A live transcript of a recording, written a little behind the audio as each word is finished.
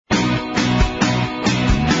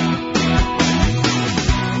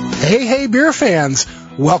Hey, beer fans!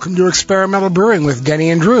 Welcome to Experimental Brewing with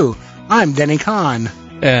Denny and Drew. I'm Denny Kahn.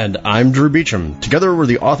 And I'm Drew Beecham. Together we're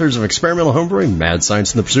the authors of Experimental Homebrewing, Mad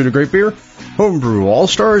Science in the Pursuit of Great Beer, Homebrew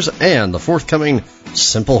All-Stars, and the forthcoming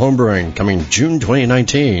Simple Homebrewing, coming June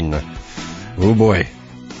 2019. Oh boy.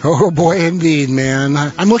 Oh boy, indeed, man.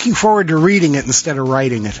 I'm looking forward to reading it instead of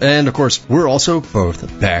writing it. And, of course, we're also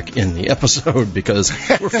both back in the episode because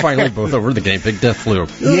we're finally both over the Guinea Pig Death Flu.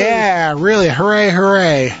 Yeah, really. Hooray,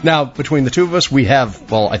 hooray. Now, between the two of us, we have,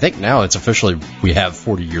 well, I think now it's officially, we have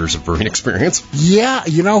 40 years of brewing experience. Yeah,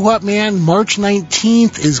 you know what, man? March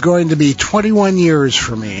 19th is going to be 21 years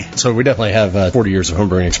for me. So we definitely have 40 years of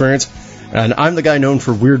homebrewing experience. And I'm the guy known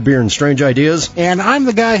for weird beer and strange ideas. And I'm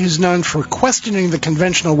the guy who's known for questioning the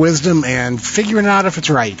conventional wisdom and figuring out if it's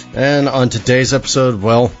right. And on today's episode,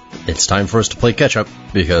 well, it's time for us to play catch-up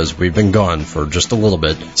because we've been gone for just a little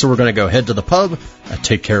bit. So we're going to go head to the pub,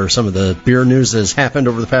 take care of some of the beer news that has happened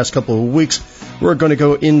over the past couple of weeks. We're going to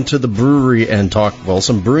go into the brewery and talk, well,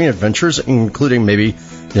 some brewing adventures, including maybe,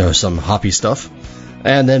 some hoppy stuff.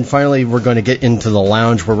 And then finally, we're going to get into the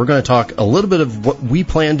lounge where we're going to talk a little bit of what we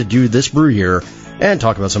plan to do this brew year and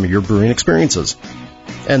talk about some of your brewing experiences.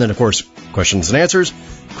 And then, of course, questions and answers,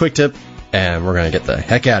 quick tip, and we're going to get the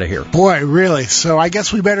heck out of here. Boy, really? So I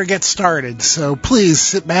guess we better get started. So please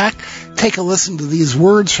sit back, take a listen to these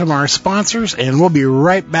words from our sponsors, and we'll be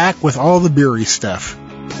right back with all the beery stuff.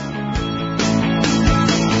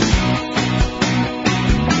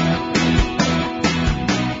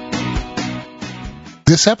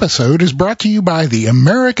 This episode is brought to you by the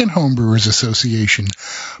American Homebrewers Association,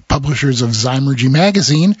 publishers of Zymurgy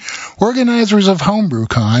Magazine, organizers of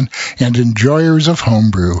HomebrewCon, and enjoyers of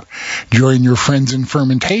homebrew. Join your friends in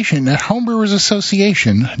fermentation at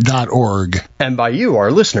homebrewersassociation.org. And by you,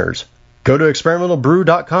 our listeners. Go to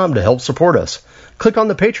experimentalbrew.com to help support us. Click on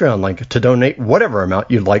the Patreon link to donate whatever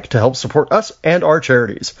amount you'd like to help support us and our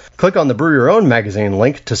charities. Click on the Brew Your Own magazine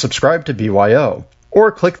link to subscribe to BYO. Or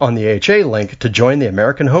click on the HA link to join the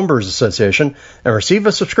American Homebrewers Association and receive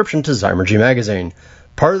a subscription to Zymurgy Magazine.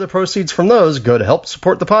 Part of the proceeds from those go to help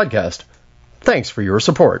support the podcast. Thanks for your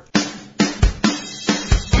support.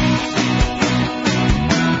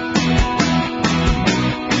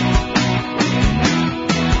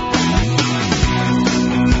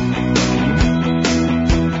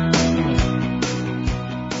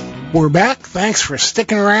 We're back. Thanks for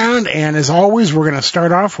sticking around. And as always, we're going to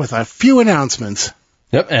start off with a few announcements.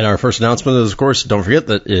 Yep, and our first announcement is, of course, don't forget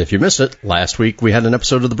that if you missed it, last week we had an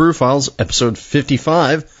episode of the Brew Files, episode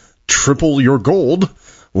 55, Triple Your Gold,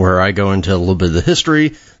 where I go into a little bit of the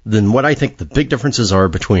history, then what I think the big differences are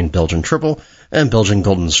between Belgian Triple and Belgian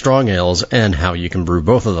Golden Strong Ales, and how you can brew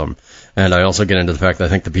both of them. And I also get into the fact that I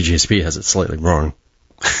think the BJSP has it slightly wrong.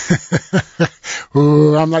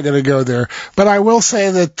 Ooh, I'm not going to go there. But I will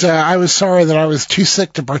say that I was sorry that I was too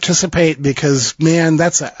sick to participate because, man,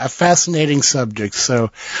 that's a fascinating subject.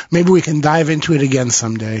 So maybe we can dive into it again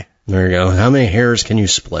someday. There you go. How many hairs can you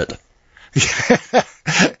split?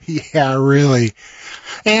 Yeah, really.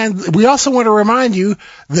 And we also want to remind you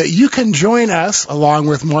that you can join us, along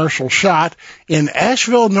with Marshall Schott, in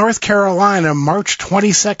Asheville, North Carolina, March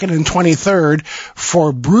 22nd and 23rd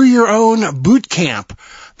for Brew Your Own Boot Camp.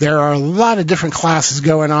 There are a lot of different classes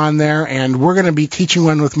going on there, and we're going to be teaching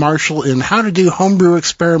one with Marshall in how to do homebrew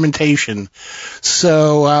experimentation.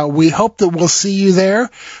 So we hope that we'll see you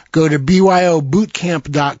there. Go to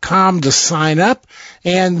byobootcamp.com to sign up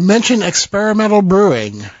and mention Experimental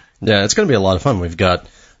Brewing. Yeah, it's going to be a lot of fun. We've got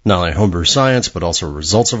not only homebrew science, but also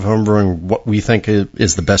results of homebrewing, what we think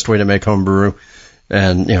is the best way to make homebrew,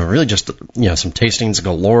 and really just some tastings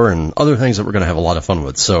galore and other things that we're going to have a lot of fun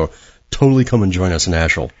with. So totally come and join us in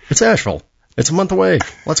Asheville. It's Asheville. It's a month away.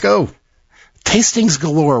 Let's go. Tastings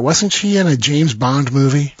galore. Wasn't she in a James Bond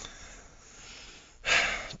movie?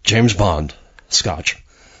 James Bond. Scotch.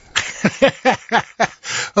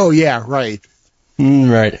 Oh, yeah, right.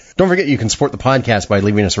 Right. Don't forget you can support the podcast by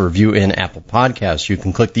leaving us a review in Apple Podcasts. You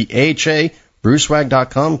can click the AHA,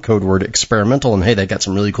 brewswag.com, code word experimental, and hey, they got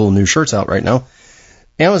some really cool new shirts out right now.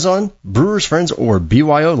 Amazon, Brewers Friends, or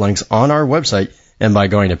BYO links on our website, and by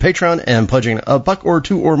going to Patreon and pledging $1 or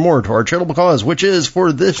 $2 or more to our charitable cause, which is,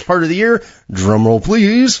 for this part of the year, drumroll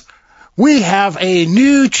please, we have a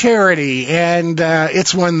new charity, and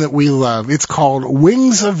it's one that we love. It's called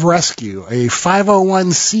Wings of Rescue, a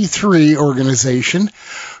 501c3 organization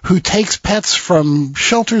who takes pets from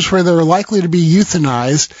shelters where they're likely to be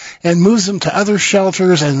euthanized and moves them to other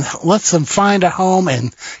shelters and lets them find a home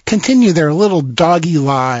and continue their little doggy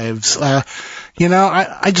lives. You know,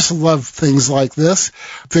 I just love things like this.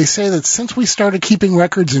 They say that since we started keeping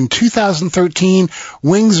records in 2013,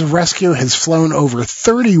 Wings of Rescue has flown over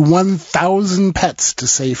 31,000 pets to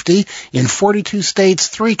safety in 42 states,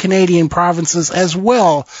 3 Canadian provinces, as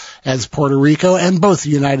well as Puerto Rico and both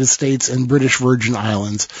the United States and British Virgin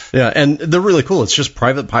Islands. Yeah, and they're really cool. It's just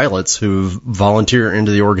private pilots who volunteer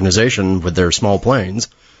into the organization with their small planes,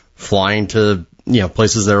 flying to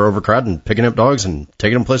places that are overcrowded and picking up dogs and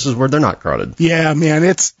taking them places where they're not crowded. Yeah, man,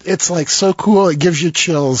 it's like so cool. It gives you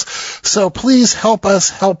chills. So please help us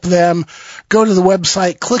help them. Go to the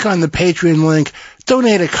website, click on the Patreon link,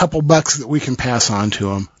 donate a couple bucks that we can pass on to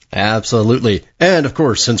them. Absolutely. And of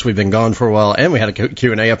course, since we've been gone for a while and we had a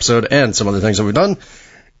Q&A episode and some other things that we've done,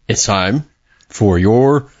 it's time for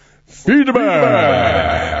your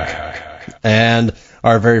feedback. And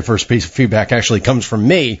our very first piece of feedback actually comes from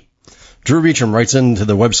me. Drew Beecham writes into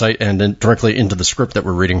the website and then directly into the script that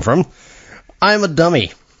we're reading from. I'm a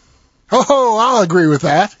dummy. Oh, I'll agree with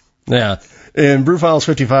that. Yeah. In Brew Files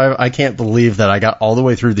 55, I can't believe that I got all the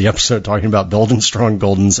way through the episode talking about Belgian Strong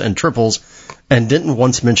Goldens and Triples and didn't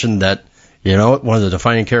once mention that, you know what one of the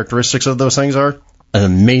defining characteristics of those things are? An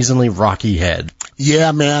amazingly rocky head.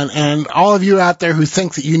 Yeah, man. And all of you out there who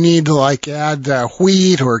think that you need to add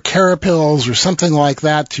wheat or carapils or something like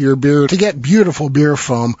that to your beer to get beautiful beer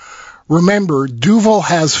foam, remember, Duvel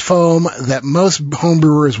has foam that most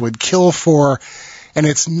homebrewers would kill for, and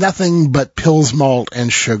it's nothing but Pils malt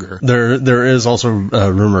and sugar. There is also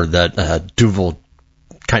a rumor that Duvel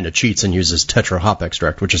kind of cheats and uses Tetra hop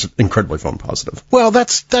extract, which is incredibly foam positive. Well,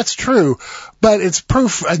 that's true, but it's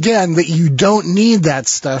proof, again, that you don't need that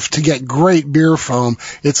stuff to get great beer foam.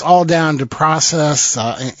 It's all down to process,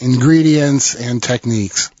 ingredients, and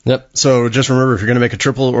techniques. Yep, so just remember, if you're going to make a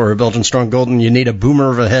triple or a Belgian Strong Golden, you need a boomer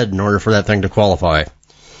of a head in order for that thing to qualify.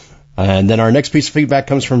 And then our next piece of feedback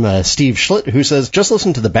comes from Steve Schlitt, who says, just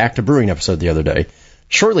listened to the Back to Brewing episode the other day.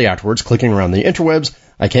 Shortly afterwards, clicking around the interwebs,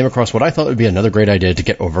 I came across what I thought would be another great idea to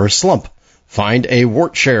get over a slump. Find a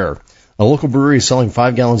wort share. A local brewery is selling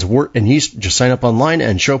 5 gallons of wort and yeast. Just sign up online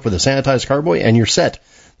and show up with a sanitized carboy and you're set.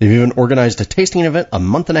 They've even organized a tasting event a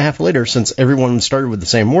month and a half later since everyone started with the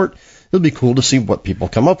same wort. It'll be cool to see what people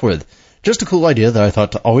come up with. Just a cool idea that I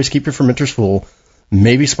thought to always keep your fermenters full,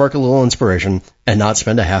 maybe spark a little inspiration, and not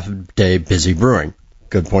spend a half a day busy brewing.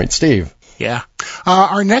 Good point, Steve. Yeah.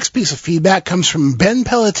 Our next piece of feedback comes from Ben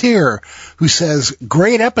Pelletier, who says,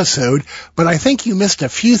 great episode, but I think you missed a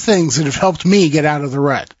few things that have helped me get out of the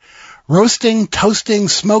rut. Roasting, toasting,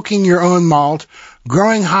 smoking your own malt,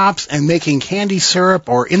 growing hops, and making candy syrup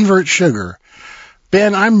or invert sugar.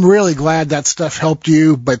 Ben, I'm really glad that stuff helped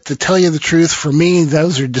you, but to tell you the truth, for me,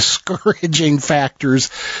 those are discouraging factors,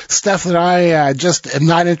 stuff that I just am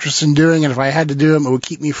not interested in doing, and if I had to do them, it would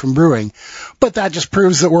keep me from brewing. But that just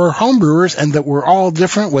proves that we're homebrewers and that we're all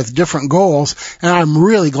different with different goals, and I'm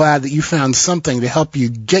really glad that you found something to help you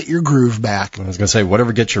get your groove back. I was going to say,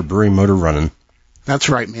 whatever gets your brewing motor running. That's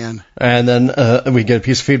right, man. And then we get a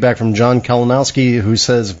piece of feedback from John Kalinowski, who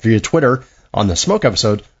says via Twitter on the Smoke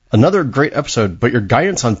episode, another great episode, but your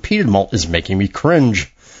guidance on peated malt is making me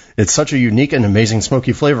cringe. It's such a unique and amazing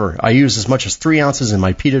smoky flavor. I use as much as 3 ounces in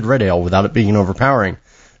my peated red ale without it being overpowering.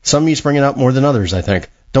 Some yeast bring it out more than others, I think.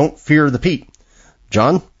 Don't fear the peat.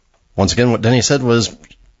 John, once again, what Denny said was,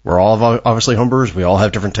 we're all obviously homebrewers. We all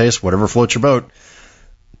have different tastes. Whatever floats your boat.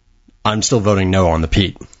 I'm still voting no on the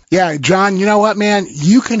peat. Yeah, John, you know what, man?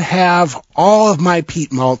 You can have all of my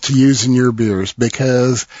peat malt to use in your beers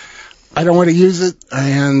because I don't want to use it,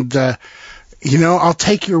 and, I'll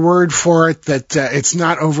take your word for it that it's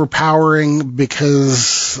not overpowering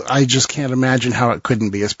because I just can't imagine how it couldn't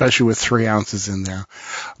be, especially with 3 ounces in there.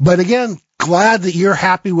 But again, glad that you're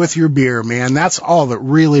happy with your beer, man. That's all that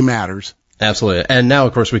really matters. Absolutely. And now,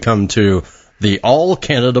 of course, we come to the All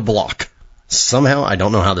Canada block. Somehow, I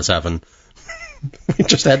don't know how this happened. We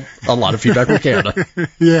just had a lot of feedback from Canada.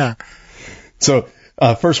 Yeah. So,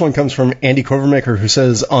 first one comes from Andy Covermaker, who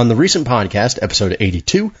says, on the recent podcast, episode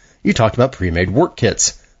 82, you talked about pre-made wort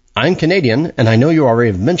kits. I'm Canadian, and I know you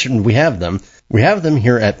already have mentioned we have them. We have them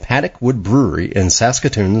here at Paddock Wood Brewery in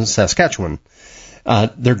Saskatoon, Saskatchewan.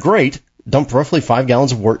 They're great. Dump roughly 5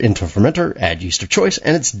 gallons of wort into a fermenter, add yeast of choice,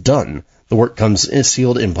 and it's done. The wort comes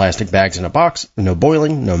sealed in plastic bags in a box. No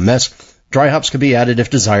boiling, no mess. Dry hops could be added if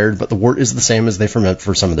desired, but the wort is the same as they ferment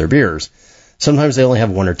for some of their beers. Sometimes they only have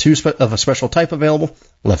 1 or 2 of a special type available,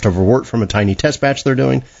 leftover wort from a tiny test batch they're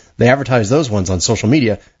doing. They advertise those ones on social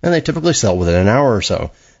media, and they typically sell within an hour or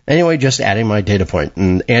so. Anyway, just adding my data point.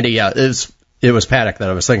 And Andy, yeah, it was Paddock that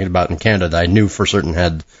I was thinking about in Canada that I knew for certain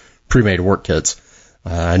had pre-made wort kits.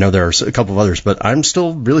 I know there are a couple of others, but I'm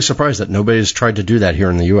still really surprised that nobody's tried to do that here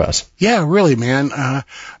in the U.S. Yeah, really, man.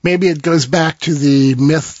 Maybe it goes back to the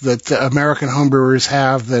myth that the American homebrewers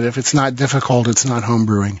have that if it's not difficult, it's not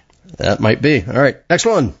homebrewing. That might be. All right, next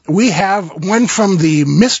one. We have one from the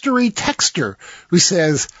Mystery Texter who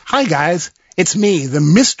says, "Hi, guys. It's me, the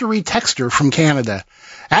Mystery Texter from Canada.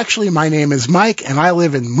 Actually, my name is Mike, and I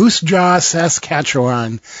live in Moose Jaw,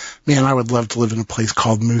 Saskatchewan." Man, I would love to live in a place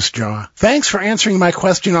called Moose Jaw. "Thanks for answering my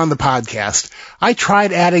question on the podcast. I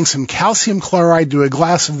tried adding some calcium chloride to a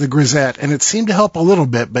glass of the Grisette, and it seemed to help a little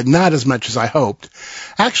bit, but not as much as I hoped.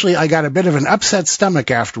 Actually, I got a bit of an upset stomach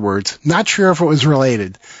afterwards. Not sure if it was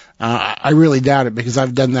related. I really doubt it because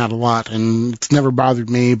I've done that a lot, and it's never bothered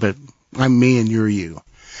me, but I'm me and you're you."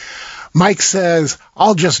 Mike says,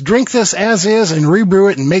 "I'll just drink this as is and rebrew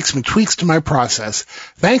it and make some tweaks to my process.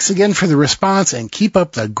 Thanks again for the response and keep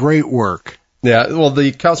up the great work." Yeah, well,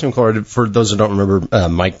 the calcium chloride, for those who don't remember,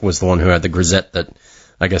 Mike was the one who had the Grisette that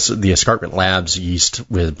I guess the Escarpment Labs yeast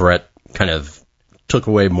with Brett kind of took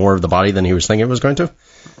away more of the body than he was thinking it was going to.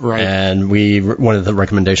 Right. And one of the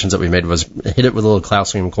recommendations that we made was hit it with a little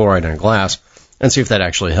calcium chloride in a glass and see if that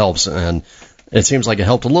actually helps. And it seems like it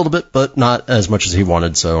helped a little bit, but not as much as he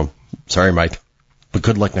wanted. So sorry, Mike, but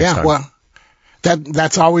good luck next time. Yeah, well,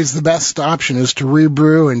 that's always the best option is to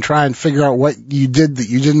rebrew and try and figure out what you did that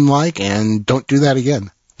you didn't like and don't do that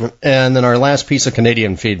again. And then our last piece of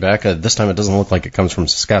Canadian feedback, this time it doesn't look like it comes from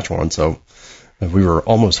Saskatchewan, so we were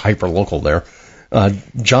almost hyper-local there.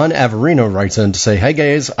 John Averino writes in to say, "Hey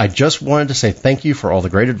guys, I just wanted to say thank you for all the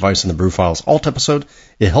great advice in the Brew Files Alt episode.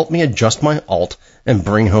 It helped me adjust my alt and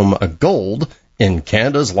bring home a gold in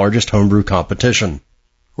Canada's largest homebrew competition."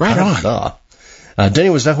 Right on. Denny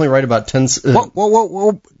was definitely right about 10...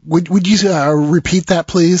 Whoa. Would you repeat that,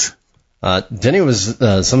 please? Denny was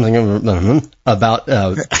something about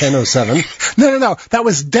 10:07. No. That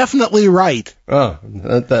was definitely right. Oh,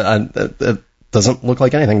 that doesn't look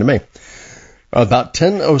like anything to me. About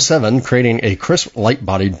 10:07, creating a crisp,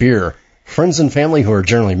 light-bodied beer. Friends and family who are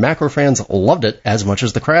generally macro fans loved it as much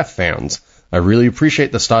as the craft fans. I really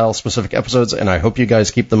appreciate the style-specific episodes, and I hope you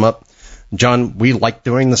guys keep them up. John, we like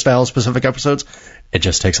doing the style-specific episodes. It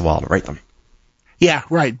just takes a while to write them. Yeah,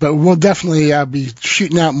 right. But we'll definitely be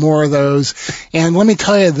shooting out more of those. And let me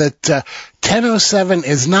tell you that 1007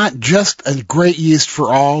 is not just a great yeast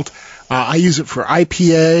for alt. I use it for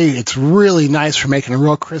IPA. It's really nice for making a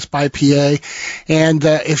real crisp IPA. And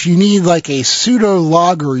if you need like a pseudo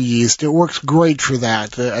lager yeast, it works great for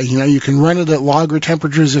that. You can run it at lager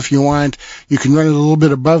temperatures if you want. You can run it a little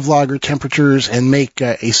bit above lager temperatures and make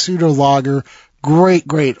a pseudo lager.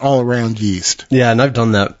 Great all-around yeast. Yeah, and I've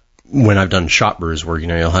done that when I've done shop brews where,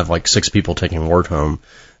 you'll have like 6 people taking wort home.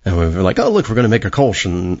 And we're like, oh, look, we're going to make a Kolsch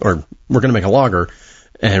or we're going to make a lager.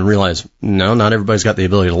 And realize, no, not everybody's got the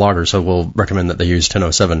ability to lager, so we'll recommend that they use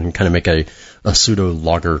 1007 and kind of make a pseudo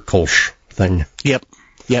lager Kolsch thing. Yep.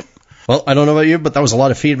 Well, I don't know about you, but that was a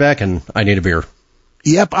lot of feedback, and I need a beer.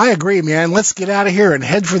 Yep, I agree, man. Let's get out of here and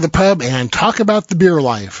head for the pub and talk about the beer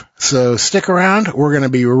life. So stick around. We're going to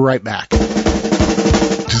be right back.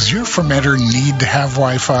 Does your fermenter need to have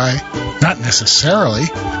Wi-Fi? Not necessarily,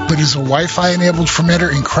 but is a Wi-Fi enabled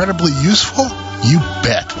fermenter incredibly useful? You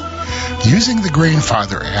bet. Using the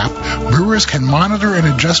Grainfather app, brewers can monitor and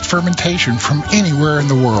adjust fermentation from anywhere in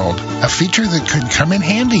the world, a feature that could come in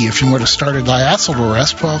handy if you want to start a diacetyl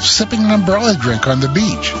rest while sipping an umbrella drink on the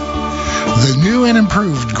beach. The new and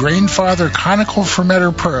improved Grainfather Conical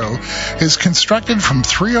Fermenter Pro is constructed from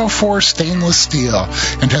 304 stainless steel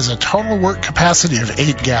and has a total work capacity of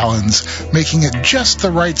 8 gallons, making it just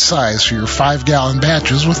the right size for your 5-gallon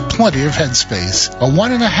batches with plenty of headspace. A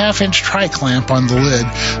 1.5-inch tri-clamp on the lid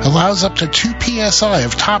allows up to 2 psi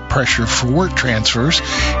of top pressure for wort transfers,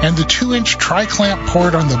 and the 2-inch tri-clamp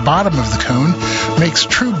port on the bottom of the cone makes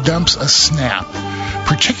true dumps a snap.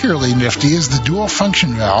 Particularly nifty is the dual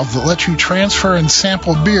function valve that lets you transfer and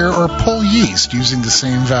sample beer or pull yeast using the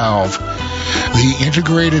same valve. The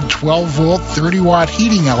integrated 12-volt, 30-watt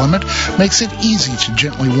heating element makes it easy to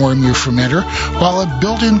gently warm your fermenter, while a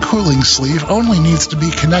built-in cooling sleeve only needs to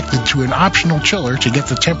be connected to an optional chiller to get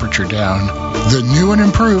the temperature down. The new and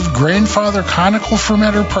improved Grainfather Conical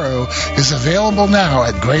Fermenter Pro is available now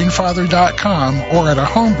at grainfather.com or at a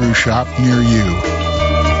homebrew shop near you.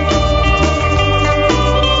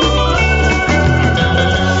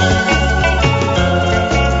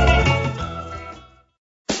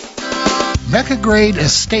 Mecca-Grade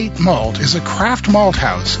Estate Malt is a craft malt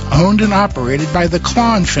house owned and operated by the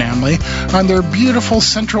Klon family on their beautiful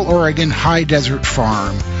Central Oregon high desert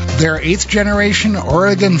farm. Their 8th-generation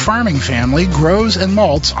Oregon farming family grows and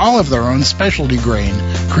malts all of their own specialty grain,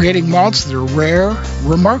 creating malts that are rare,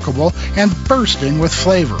 remarkable, and bursting with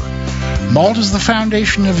flavor. Malt is the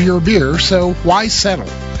foundation of your beer, so why settle?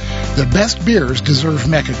 The best beers deserve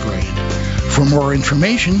Mecca Grade. For more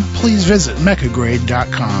information, please visit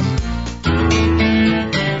meccagrade.com.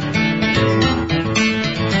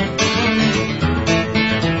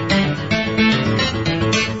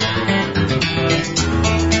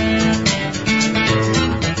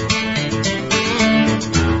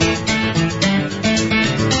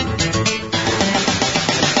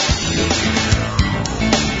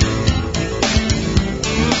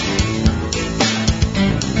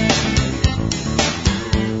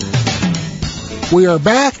 We are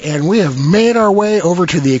back, and we have made our way over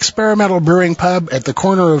to the Experimental Brewing Pub at the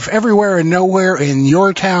corner of Everywhere and Nowhere in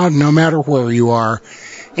your town, no matter where you are.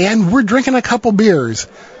 And we're drinking a couple beers.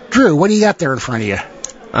 Drew, what do you got there in front of you?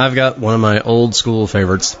 I've got one of my old school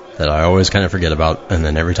favorites that I always kind of forget about, and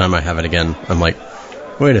then every time I have it again, I'm like,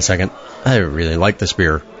 wait a second, I really like this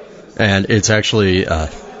beer. And it's actually,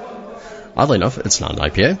 oddly enough, it's not an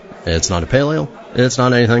IPA, it's not a pale ale, it's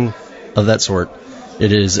not anything of that sort.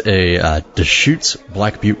 It is a Deschutes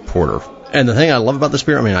Black Butte Porter. And the thing I love about this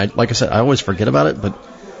beer, I mean, like I said, I always forget about it, but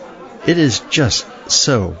it is just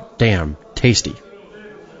so damn tasty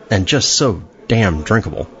and just so damn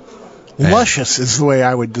drinkable. Luscious is the way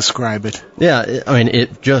I would describe it. Yeah, I mean,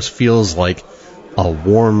 it just feels like a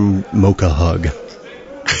warm mocha hug.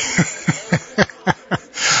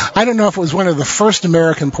 I don't know if it was one of the first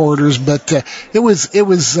American porters, but it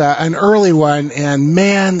was an early one, and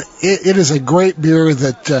man, it is a great beer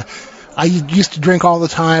that I used to drink all the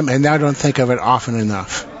time, and now don't think of it often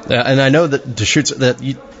enough. Yeah, and I know that Deschutes,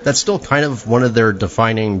 that's still kind of one of their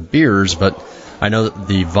defining beers, but I know that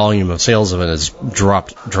the volume of sales of it has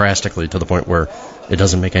dropped drastically to the point where it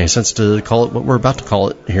doesn't make any sense to call it what we're about to call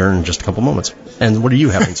it here in just a couple moments. And what are you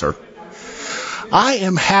having, sir? I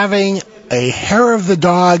am having a Hair of the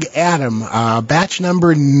Dog Adam, batch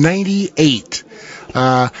number 98.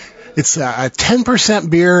 It's a 10%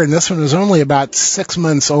 beer, and this one is only about 6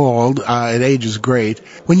 months old. It ages great.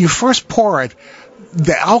 When you first pour it,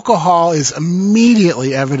 the alcohol is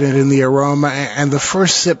immediately evident in the aroma, and the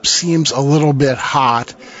first sip seems a little bit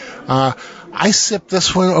hot. I sipped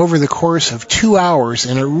this one over the course of 2 hours,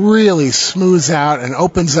 and it really smooths out and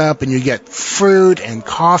opens up, and you get fruit and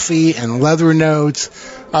coffee and leather notes.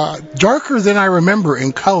 Darker than I remember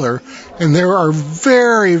in color, and there are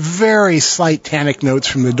very, very slight tannic notes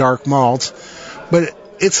from the dark malts, but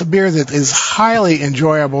it's a beer that is highly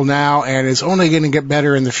enjoyable now and is only going to get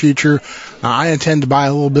better in the future. I intend to buy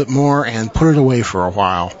a little bit more and put it away for a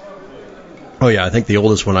while. Oh yeah, I think the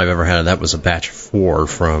oldest one I've ever had, that was a batch 4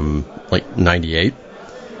 from like 98. Wow.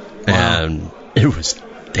 And it was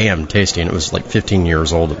damn tasty, and it was like 15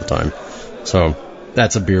 years old at the time. So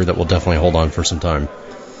that's a beer that will definitely hold on for some time.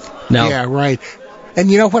 Now, yeah, right. And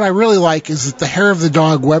you know what I really like is that the Hair of the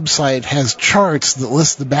Dog website has charts that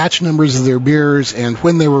list the batch numbers of their beers and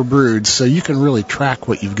when they were brewed, so you can really track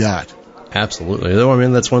what you've got. Absolutely. Though, I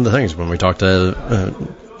mean, that's one of the things when we talked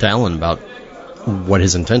to Alan about what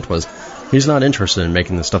his intent was. He's not interested in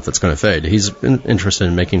making the stuff that's going to fade. He's interested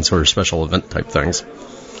in making sort of special event type things.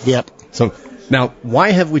 Yep. So now,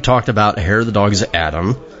 why have we talked about Hair of the Dog's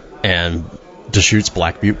Adam and Deschutes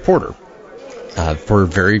Black Butte Porter? For a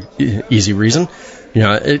very easy reason. You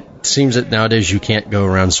know, it seems that nowadays you can't go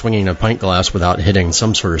around swinging a pint glass without hitting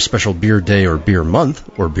some sort of special beer day or beer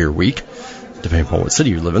month or beer week, depending upon what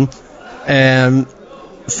city you live in. And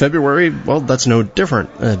February, well, that's no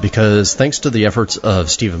different, because thanks to the efforts of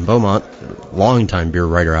Stephen Beaumont, longtime beer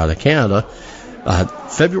writer out of Canada,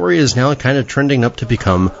 February is now kind of trending up to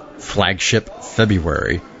become Flagship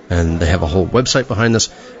February. And they have a whole website behind this.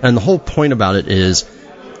 And the whole point about it is,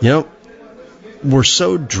 you know, we're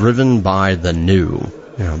so driven by the new,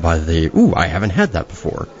 you know, by the, ooh, I haven't had that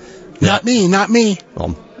before. Not me.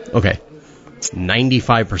 Well, okay.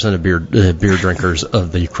 95% of beer drinkers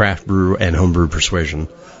of the craft brew and homebrew persuasion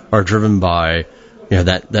are driven by, you know,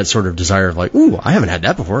 that sort of desire of like, ooh, I haven't had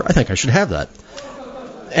that before. I think I should have that.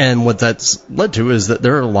 And what that's led to is that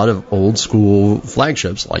there are a lot of old school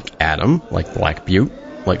flagships like Adam, like Black Butte,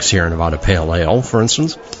 like Sierra Nevada Pale Ale, for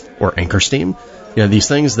instance, or Anchor Steam. You know, these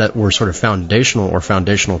things that were sort of foundational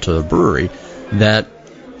to the brewery that,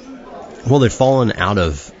 well, they've fallen out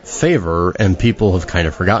of favor and people have kind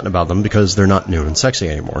of forgotten about them because they're not new and sexy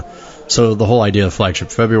anymore. So the whole idea of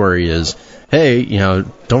Flagship February is, hey, you know,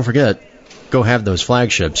 don't forget, go have those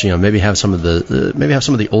flagships. Maybe have some of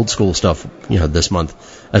the old school stuff. This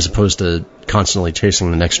month, as opposed to constantly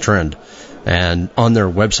chasing the next trend. And on their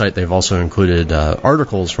website, they've also included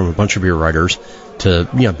articles from a bunch of beer writers to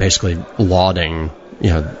basically lauding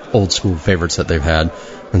old school favorites that they've had.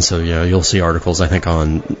 And so you'll see articles, I think,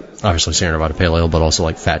 on obviously Sierra Nevada Pale Ale, but also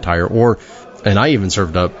like Fat Tire, and I even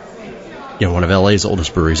served up one of LA's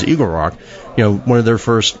oldest breweries, Eagle Rock. One of their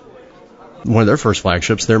first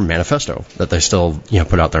flagships, their Manifesto, that they still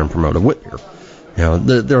put out there and promote a wit beer.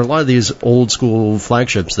 There are a lot of these old school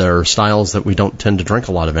flagships that are styles that we don't tend to drink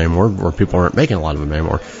a lot of anymore, or people aren't making a lot of them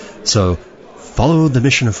anymore. So follow the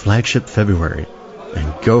mission of Flagship February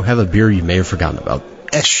and go have a beer you may have forgotten about.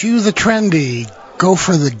 Eschew the trendy. Go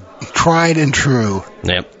for the tried and true.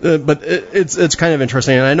 Yeah, but it's kind of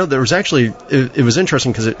interesting, and I know there was actually it was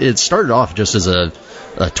interesting because it started off just as a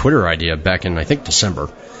Twitter idea back in, I think,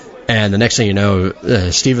 December, and the next thing you know,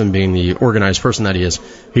 Stephen, being the organized person that he is,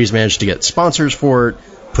 he's managed to get sponsors for it,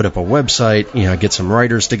 put up a website, get some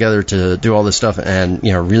writers together to do all this stuff, and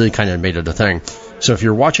really kind of made it a thing. So if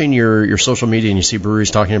you're watching your social media and you see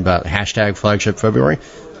breweries talking about #Flagship February,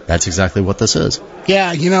 that's exactly what this is.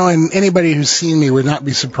 Yeah, and anybody who's seen me would not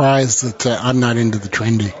be surprised that I'm not into the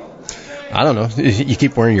trendy. I don't know. You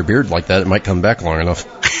keep wearing your beard like that, it might come back long enough.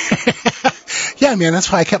 Yeah, man,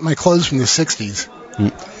 that's why I kept my clothes from the 60s.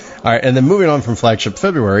 All right, and then moving on from Flagship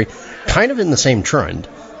February, kind of in the same trend,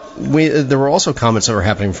 there were also comments that were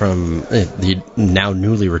happening from the now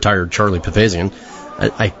newly retired Charlie Papazian.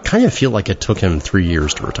 I kind of feel like it took him 3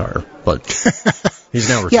 years to retire, but he's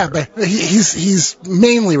now retired. Yeah, but he's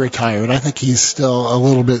mainly retired. I think he's still a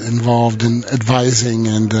little bit involved in advising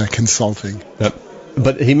and consulting. Yep.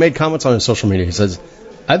 But he made comments on his social media. He says,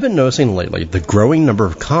 I've been noticing lately the growing number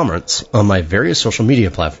of comments on my various social media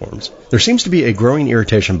platforms. There seems to be a growing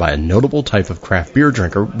irritation by a notable type of craft beer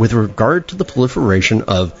drinker with regard to the proliferation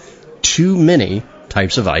of too many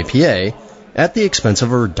types of IPA at the expense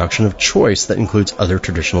of a reduction of choice that includes other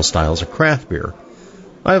traditional styles of craft beer.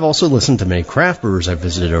 I have also listened to many craft brewers I've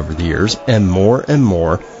visited over the years, and more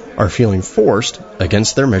are feeling forced,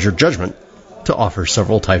 against their measured judgment, to offer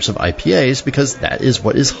several types of IPAs because that is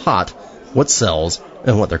what is hot, what sells,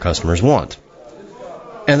 and what their customers want.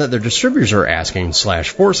 And that their distributors are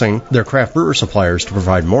asking/forcing their craft brewer suppliers to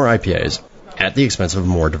provide more IPAs at the expense of a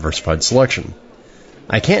more diversified selection.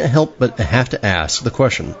 I can't help but have to ask the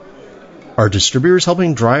question, are distributors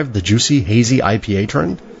helping drive the juicy, hazy IPA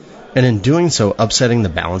trend? And in doing so, upsetting the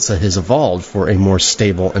balance that has evolved for a more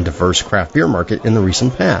stable and diverse craft beer market in the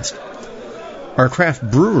recent past? Are craft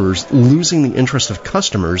brewers losing the interest of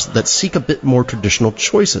customers that seek a bit more traditional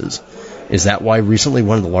choices? Is that why recently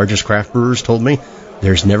one of the largest craft brewers told me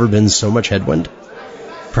there's never been so much headwind?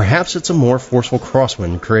 Perhaps it's a more forceful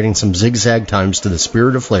crosswind, creating some zigzag times to the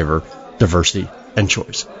spirit of flavor, diversity, and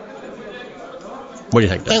choice. What do you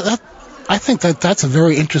think, Dave? I think that's a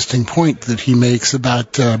very interesting point that he makes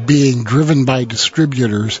about being driven by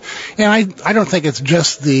distributors. And I don't think it's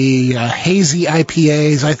just the hazy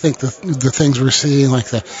IPAs. I think the things we're seeing, like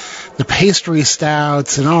the pastry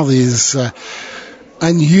stouts and all these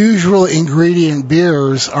unusual ingredient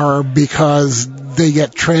beers, are because they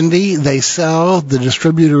get trendy, they sell, the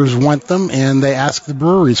distributors want them, and they ask the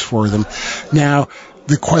breweries for them. Now,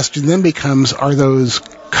 the question then becomes, are those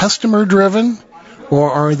customer-driven? Or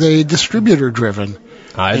are they distributor-driven?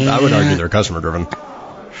 I would argue they're customer-driven.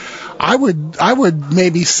 I would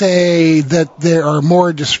maybe say that they are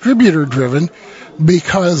more distributor-driven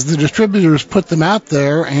because the distributors put them out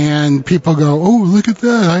there and people go, oh, look at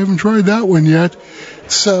that, I haven't tried that one yet.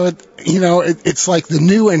 So, it's like the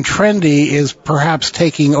new and trendy is perhaps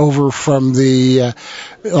taking over from the,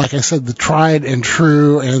 like I said, the tried and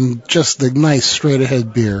true and just the nice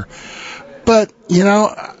straight-ahead beer. But,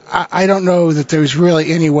 I don't know that there's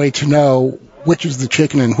really any way to know which is the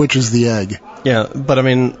chicken and which is the egg. Yeah, but I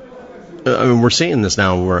mean, we're seeing this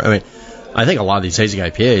now. I think a lot of these hazy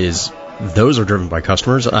IPAs, those are driven by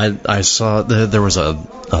customers. I saw there was a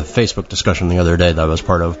Facebook discussion the other day that I was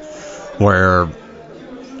part of where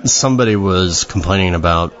somebody was complaining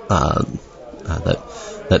about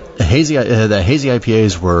that hazy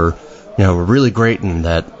IPAs were really great, and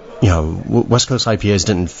that West Coast IPAs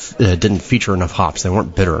didn't feature enough hops. They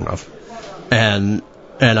weren't bitter enough. And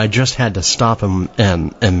I just had to stop him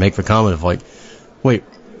and make the comment of like, wait,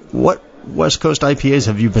 what West Coast IPAs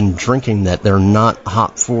have you been drinking that they're not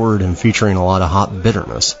hop forward and featuring a lot of hop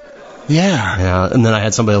bitterness? Yeah. And then I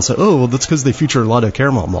had somebody else say, oh, well, that's because they feature a lot of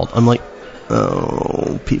caramel malt. I'm like,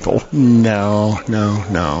 oh, people. No.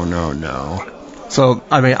 So,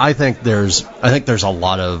 I mean, I think there's a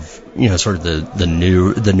lot of, sort of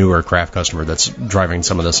the newer craft customer that's driving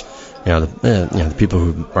some of this, the people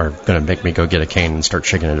who are going to make me go get a cane and start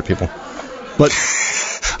shaking it at people. But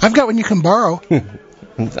I've got one you can borrow.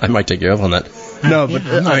 I might take you up on that. No, but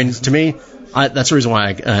I mean, to me, that's the reason why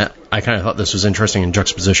I kind of thought this was interesting in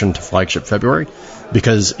juxtaposition to Flagship February,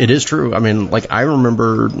 because it is true. I mean, like, I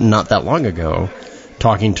remember not that long ago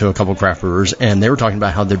talking to a couple craft brewers, and they were talking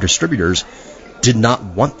about how their distributors did not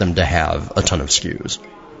want them to have a ton of SKUs,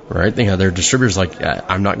 right? Their distributors like,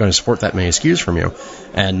 I'm not going to support that many SKUs from you.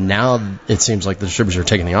 And now it seems like the distributors are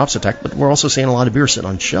taking the opposite tack, but we're also seeing a lot of beer sit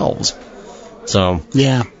on shelves. So,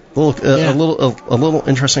 yeah. A little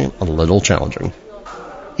interesting, a little challenging.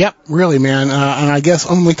 Yep, really, man. And I guess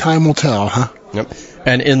only time will tell, huh? Yep.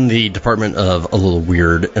 And in the department of a little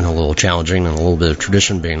weird and a little challenging and a little bit of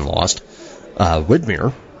tradition being lost,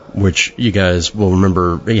 Widmer, which you guys will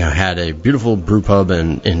remember, had a beautiful brew pub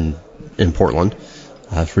in Portland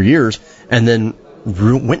for years, and then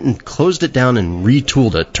went and closed it down and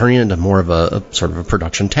retooled it, turning it into more of a sort of a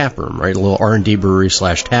production tap room, right? A little R&D brewery /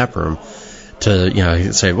 tap room.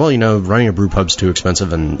 To, say, well, running a brew pub's too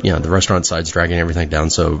expensive and, the restaurant side's dragging everything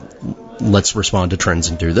down, so let's respond to trends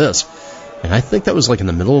and do this. And I think that was like in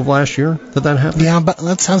the middle of last year that happened. Yeah, but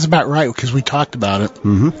that sounds about right, because we talked about it.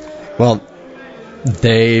 Mm-hmm. Well,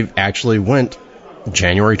 they actually went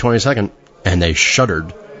January 22nd, and they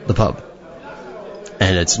shuttered the pub.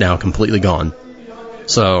 And it's now completely gone.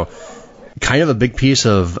 So, kind of a big piece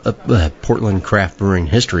of Portland craft brewing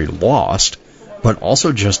history lost, but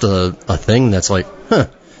also just a thing that's like,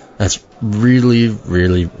 that's really,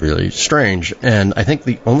 really, really strange. And I think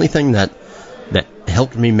the only thing that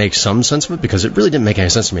helped me make some sense of it, because it really didn't make any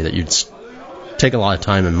sense to me that you'd take a lot of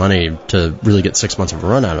time and money to really get 6 months of a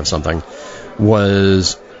run out of something,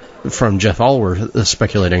 was from Jeff Allworth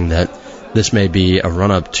speculating that this may be a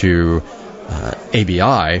run-up to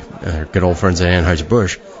ABI, good old friends at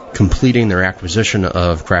Anheuser-Busch, completing their acquisition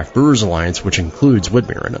of Craft Brewers Alliance, which includes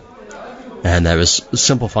Widmer in it. And that was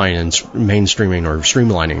simplifying and mainstreaming or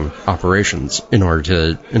streamlining operations in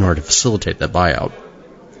order to facilitate that buyout.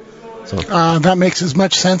 So that makes as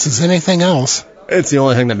much sense as anything else. It's the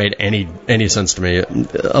only thing that made any sense to me,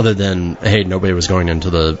 other than, hey, nobody was going into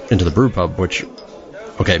the brew pub, which,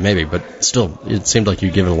 okay, maybe, but still, it seemed like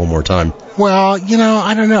you'd give it a little more time. Well,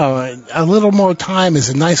 I don't know. A little more time is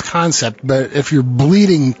a nice concept, but if you're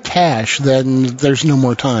bleeding cash, then there's no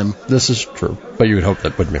more time. This is true. But you would hope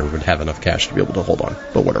that Widmer would have enough cash to be able to hold on.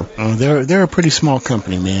 But whatever. Oh, they're a pretty small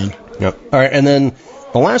company, man. Yep. All right, and then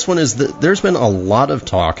the last one is that there's been a lot of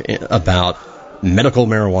talk about medical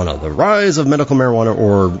marijuana, the rise of medical marijuana,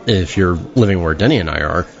 or if you're living where Denny and I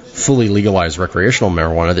are, fully legalized recreational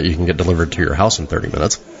marijuana that you can get delivered to your house in 30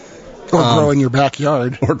 minutes. Or grow in your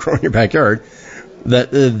backyard. Or grow in your backyard.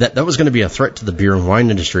 That was going to be a threat to the beer and wine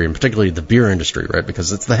industry, and particularly the beer industry, right?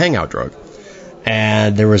 Because it's the hangout drug.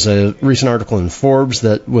 And there was a recent article in Forbes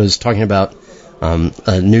that was talking about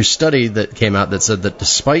a new study that came out that said that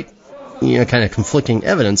despite kind of conflicting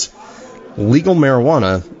evidence, legal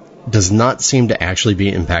marijuana does not seem to actually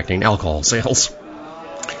be impacting alcohol sales.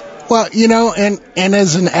 Well, and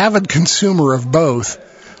as an avid consumer of both,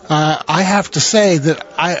 I have to say that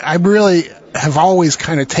I really have always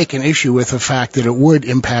kind of taken issue with the fact that it would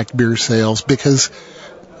impact beer sales, because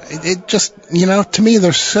it just, to me,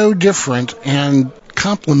 they're so different and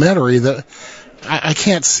complementary that I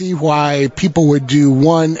can't see why people would do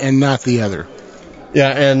one and not the other. Yeah,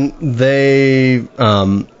 and they,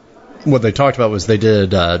 what they talked about was they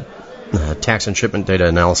did tax and shipment data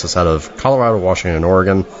analysis out of Colorado, Washington, and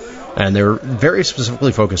Oregon, and they were very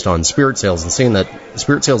specifically focused on spirit sales and seeing that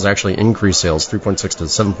spirit sales actually increased sales 3.6 to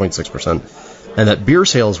 7.6%, and that beer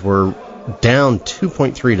sales were down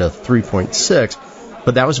 2.3 to 3.6,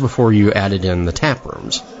 but that was before you added in the tap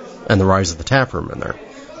rooms and the rise of the tap room in there.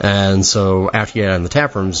 And so after you add in the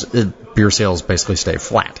tap rooms, beer sales basically stay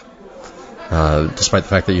flat, despite the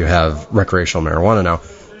fact that you have recreational marijuana now.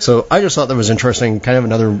 So I just thought that was interesting, kind of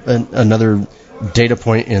another data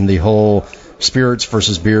point in the whole spirits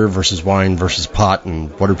versus beer versus wine versus pot,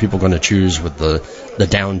 and what are people going to choose with the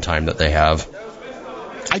downtime that they have.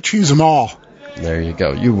 I choose them all. There you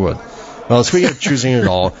go. You would. Well, speaking of choosing it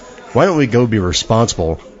all, why don't we go be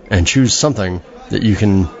responsible and choose something that you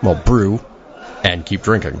can, brew and keep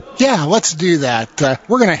drinking? Yeah, let's do that.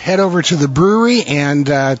 We're going to head over to the brewery and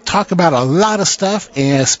talk about a lot of stuff,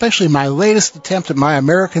 and especially my latest attempt at my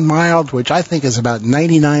American Mild, which I think is about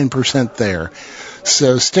 99% there.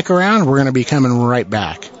 So stick around. We're going to be coming right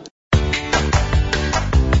back.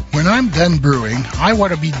 When I'm done brewing, I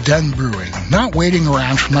want to be done brewing, not waiting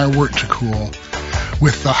around for my wort to cool.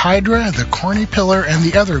 With the Hydra, the Corny Pillar, and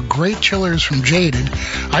the other great chillers from Jaded,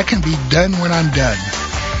 I can be done when I'm done.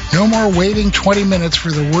 No more waiting 20 minutes for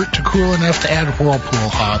the wort to cool enough to add Whirlpool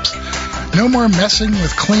hops. No more messing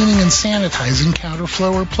with cleaning and sanitizing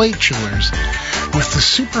counterflow or plate chillers. With the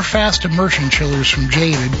super fast immersion chillers from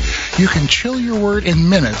Jaded, you can chill your wort in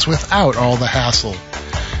minutes without all the hassle.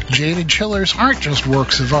 Jaded chillers aren't just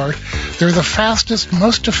works of art, they're the fastest,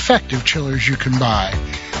 most effective chillers you can buy.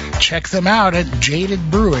 Check them out at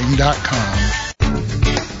jadedbrewing.com.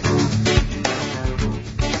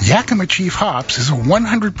 Yakima Chief Hops is a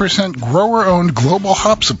 100% grower-owned global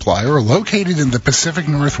hop supplier located in the Pacific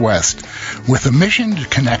Northwest, with a mission to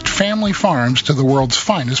connect family farms to the world's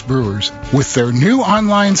finest brewers. With their new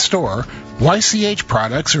online store, YCH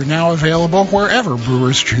products are now available wherever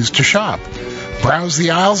brewers choose to shop. Browse the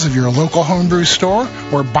aisles of your local homebrew store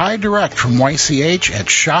or buy direct from YCH at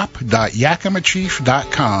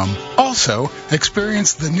shop.yakimachief.com. Also,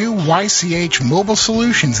 experience the new YCH Mobile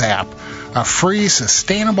Solutions app, a free,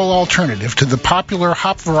 sustainable alternative to the popular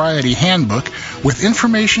Hop Variety Handbook with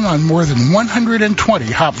information on more than 120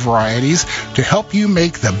 hop varieties to help you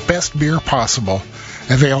make the best beer possible.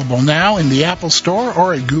 Available now in the Apple Store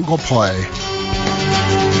or at Google Play.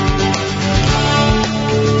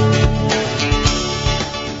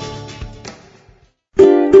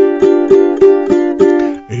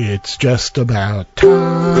 It's just about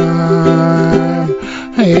time.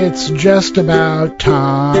 It's just about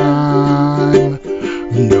time.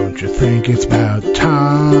 Don't you think it's about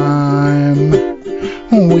time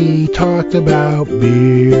we talked about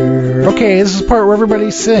beer? Okay, this is the part where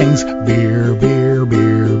everybody sings beer, beer,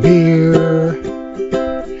 beer, beer.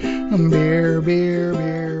 Beer, beer,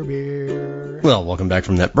 beer, beer. Well, welcome back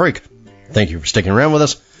from that break. Thank you for sticking around with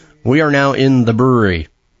us. We are now in the brewery.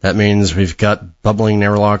 That means we've got bubbling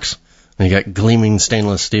airlocks, we got gleaming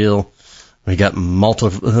stainless steel, we got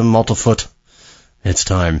multi-foot. It's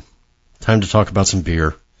time to talk about some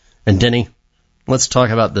beer. And Denny, let's talk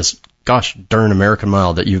about this gosh darn American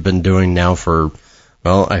Mild that you've been doing now for,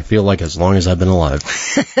 well, I feel like as long as I've been alive.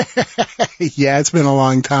 Yeah, it's been a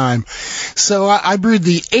long time. So I brewed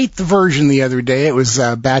the 8th version the other day. It was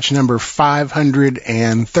batch number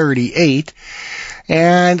 538.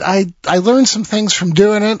 And I learned some things from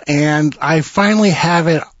doing it, and I finally have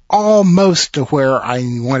it almost to where I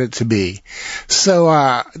want it to be.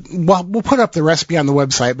 So, we'll put up the recipe on the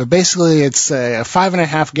website, but basically it's a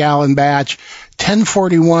 5.5 gallon batch,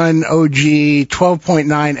 1041 OG,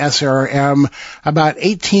 12.9 SRM, about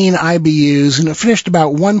 18 IBUs, and it finished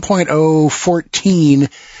about 1.014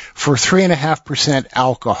 for 3.5%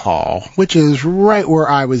 alcohol, which is right where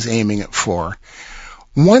I was aiming it for.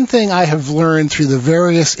 One thing I have learned through the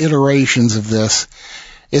various iterations of this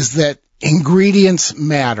is that ingredients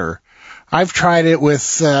matter. I've tried it with,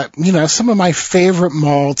 some of my favorite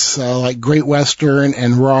malts, like Great Western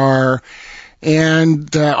and RAR,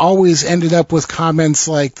 and always ended up with comments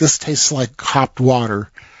like, this tastes like hopped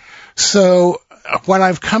water. So what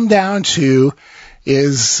I've come down to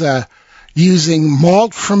is using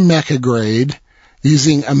malt from Mecca Grade,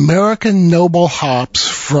 using American Noble hops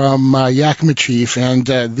from Yakima Chief, and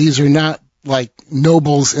these are not like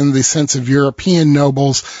nobles in the sense of European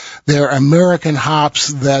nobles. They're American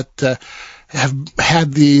hops that have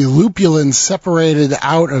had the lupulin separated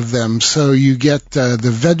out of them, so you get the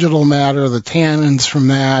vegetal matter, the tannins from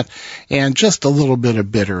that, and just a little bit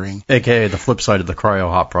of bittering. AKA the flip side of the cryo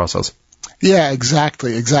hop process. Yeah,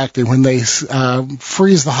 exactly. When they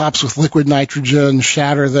freeze the hops with liquid nitrogen,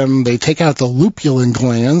 shatter them, they take out the lupulin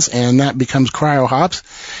glands, and that becomes cryo hops,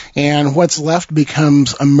 and what's left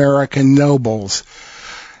becomes American Nobles.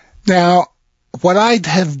 Now, what I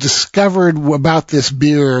have discovered about this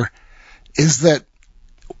beer is that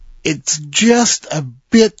it's just a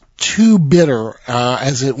bit too bitter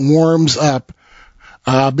as it warms up,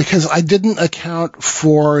 because I didn't account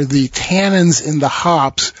for the tannins in the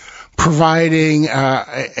hops providing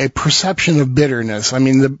a perception of bitterness. I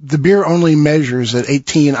mean, the beer only measures at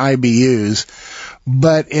 18 IBUs,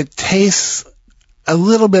 but it tastes a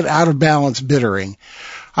little bit out of balance bittering.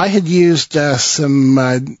 I had used some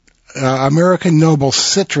American Noble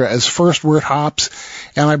Citra as first wort hops,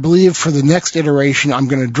 and I believe for the next iteration I'm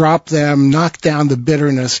going to drop them, knock down the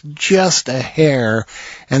bitterness just a hair,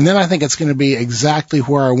 and then I think it's going to be exactly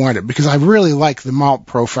where I want it, because I really like the malt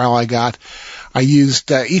profile I got. I used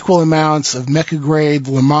equal amounts of Mecca Grade,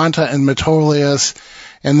 Lamanta, and Metolius,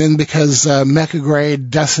 And then because Mecha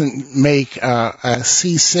Grade doesn't make a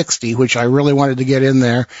C60, which I really wanted to get in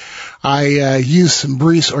there, I used some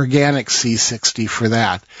Briess Organic C60 for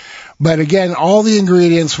that. But again, all the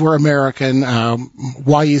ingredients were American.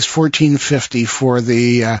 Wyeast 1450 for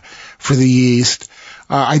the yeast.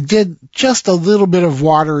 I did just a little bit of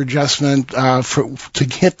water adjustment to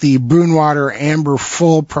hit the Broonwater Amber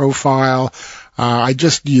Full profile. I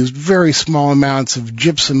just used very small amounts of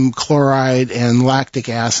gypsum chloride and lactic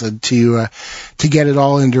acid to get it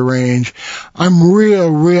all into range. I'm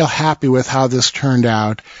real happy with how this turned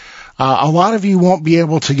out. A lot of you won't be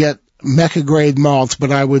able to get Mecha Grade malts,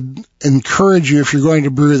 but I would encourage you, if you're going to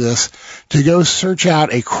brew this, to go search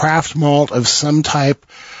out a craft malt of some type,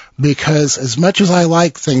 because as much as I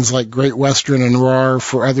like things like Great Western and Rahr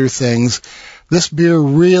for other things, this beer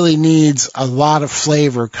really needs a lot of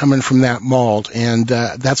flavor coming from that malt, and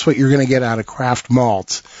that's what you're going to get out of craft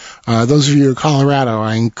malts. Those of you in Colorado,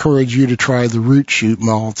 I encourage you to try the Root Shoot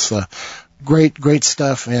malts. Great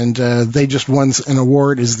stuff, and they just won an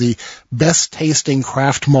award as the best tasting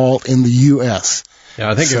craft malt in the U.S. Yeah,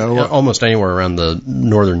 I think almost anywhere around the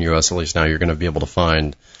northern U.S., at least now, you're going to be able to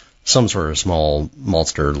find some sort of small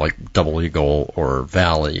maltster like Double Eagle or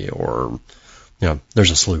Valley or,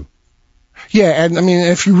 there's a slew. Yeah, and I mean,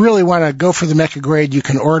 if you really want to go for the Mecha Grade, you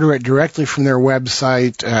can order it directly from their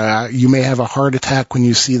website. You may have a heart attack when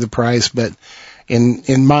you see the price, but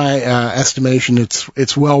in my estimation,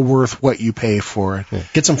 it's well worth what you pay for it. Yeah.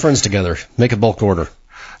 Get some friends together, make a bulk order.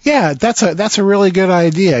 Yeah, that's a really good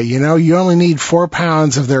idea. You only need 4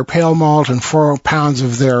 pounds of their pale malt and 4 pounds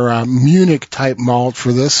of their Munich type malt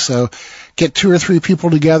for this. So get 2 or 3 people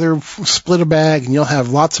together, split a bag, and you'll have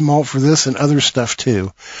lots of malt for this and other stuff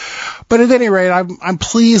too. But at any rate, I'm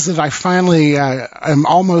pleased that I finally am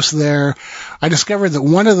almost there. I discovered that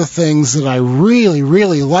one of the things that I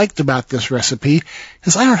really liked about this recipe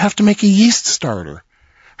is I don't have to make a yeast starter.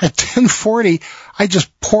 At 1040, I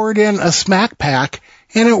just poured in a smack pack,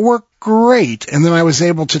 and it worked great. And then I was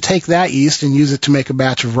able to take that yeast and use it to make a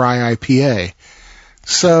batch of rye IPA.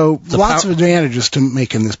 So lots of advantages to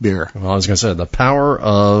making this beer. Well, I was going to say, the power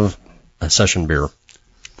of a session beer.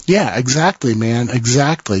 Yeah, exactly, man.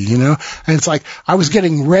 Exactly, And it's like I was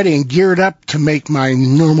getting ready and geared up to make my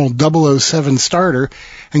normal 007 starter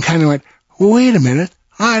and kind of went, wait a minute,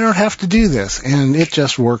 I don't have to do this. And it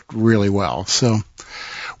just worked really well. So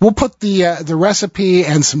we'll put the recipe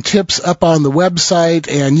and some tips up on the website,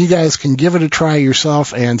 and you guys can give it a try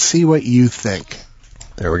yourself and see what you think.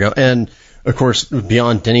 There we go. And, of course,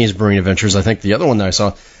 beyond Denny's Brewing Adventures, I think the other one that I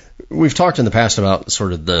saw, we've talked in the past about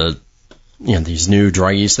sort of these new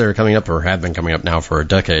dry yeasts that are coming up or have been coming up now for a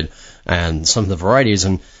decade, and some of the varieties.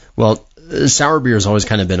 And, well, sour beer has always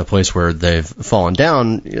kind of been a place where they've fallen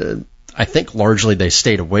down. I think largely they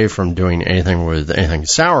stayed away from doing anything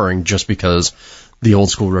souring just because the old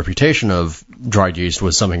school reputation of dried yeast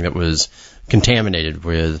was something that was contaminated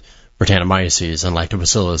with Brettanomyces and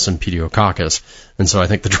Lactobacillus and Pediococcus. And so I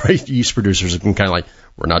think the dried yeast producers have been kind of like,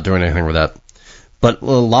 we're not doing anything with that. But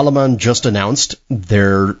Lallemand just announced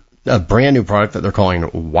a brand new product that they're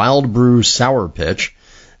calling Wild Brew Sour Pitch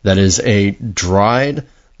that is a dried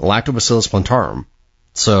Lactobacillus plantarum.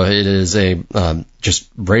 So it is just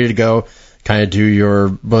ready to go, kind of do your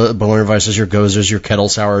Berliner Weisses, your Goses, your kettle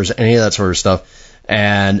sours, any of that sort of stuff.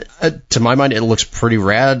 And to my mind, it looks pretty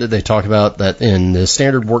rad. They talk about that in the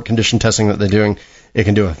standard wort condition testing that they're doing, it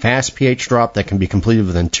can do a fast pH drop that can be completed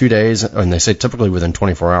within 2 days, and they say typically within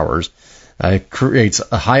 24 hours. It creates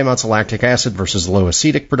a high amounts of lactic acid versus low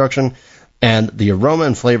acetic production, and the aroma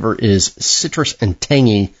and flavor is citrus and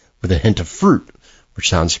tangy with a hint of fruit, which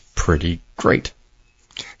sounds pretty great.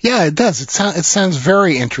 Yeah, it does. It sounds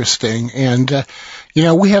very interesting, and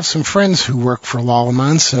we have some friends who work for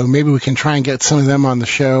Lallemand, so maybe we can try and get some of them on the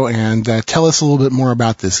show and tell us a little bit more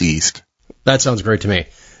about this yeast. That sounds great to me.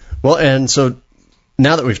 Well, and so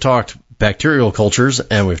now that we've talked bacterial cultures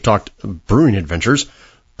and we've talked brewing adventures,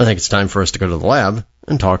 I think it's time for us to go to the lab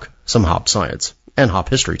and talk some hop science. And hop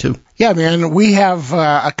history, too. Yeah, man. We have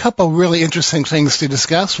a couple really interesting things to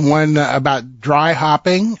discuss. One about dry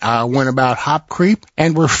hopping, one about hop creep,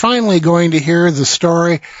 and we're finally going to hear the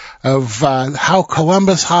story of how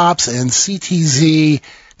Columbus hops and CTZ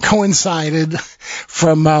coincided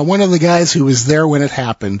from one of the guys who was there when it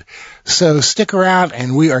happened. So stick around,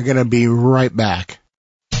 and we are going to be right back.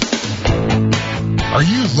 Are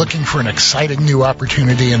you looking for an exciting new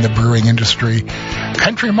opportunity in the brewing industry?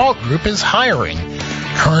 Country Malt Group is hiring.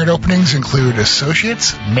 Current openings include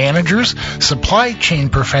associates, managers, supply chain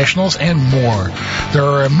professionals, and more. There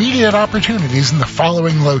are immediate opportunities in the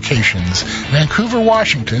following locations: Vancouver,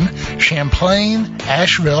 Washington, Champlain,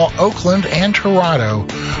 Asheville, Oakland, and Toronto.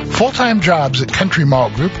 Full-time jobs at Country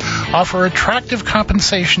Malt Group offer attractive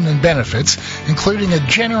compensation and benefits, including a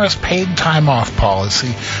generous paid time off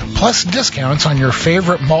policy, plus discounts on your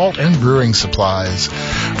favorite malt and brewing supplies.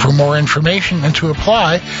 For more information and to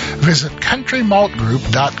apply, visit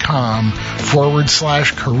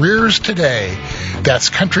countrymaltgroup.com/careers today. That's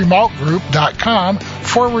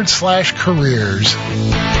countrymaltgroup.com/careers.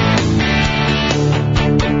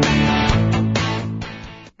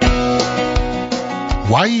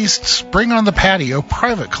 Wyeast Spring on the Patio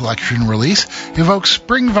private collection release evokes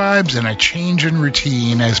spring vibes and a change in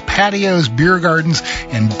routine as patios, beer gardens,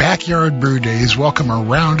 and backyard brew days welcome a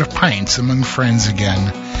round of pints among friends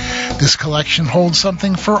again. This collection holds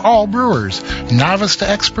something for all brewers, novice to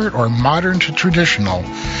expert or modern to traditional.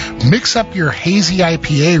 Mix up your hazy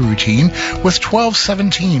IPA routine with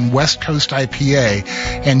 1217 West Coast IPA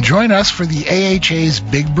and join us for the AHA's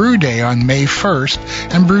Big Brew Day on May 1st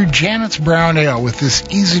and brew Janet's Brown Ale with this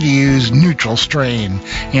easy-to-use neutral strain.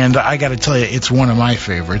 And I gotta tell you, it's one of my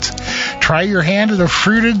favorites. Try your hand at a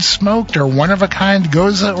fruited, smoked, or one-of-a-kind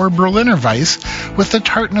Gose or Berliner Weiss with the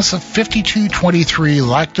tartness of 5223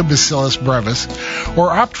 Lactobacillus brevis,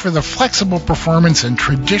 or opt for the flexible performance and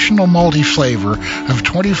traditional malty flavor of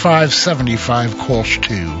 2575 Kolsch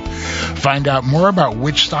 2. Find out more about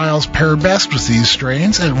which styles pair best with these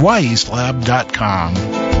strains at wyeastlab.com.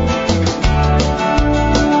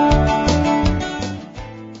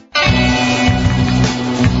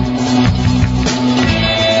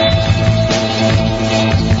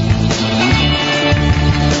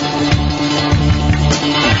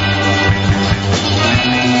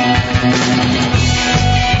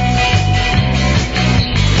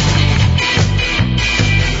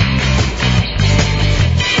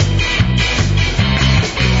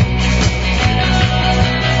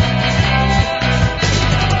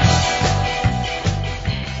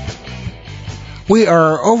 We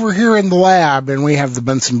are over here in the lab, and we have the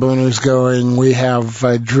Bunsen Boners going. We have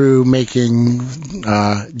Drew making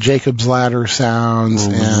Jacob's Ladder sounds,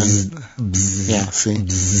 and yeah, see,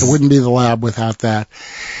 it wouldn't be the lab without that.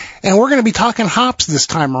 And we're going to be talking hops this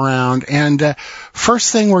time around. And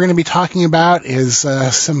first thing we're going to be talking about is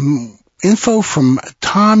some info from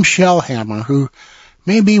Tom Shellhammer, who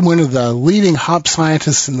may be one of the leading hop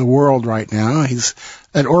scientists in the world right now. He's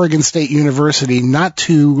at Oregon State University, not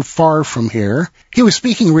too far from here. He was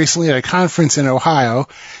speaking recently at a conference in Ohio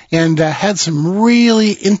and had some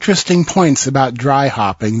really interesting points about dry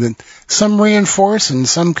hopping that some reinforce and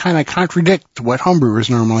some kind of contradict what homebrewers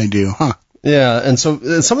normally do, huh? Yeah, and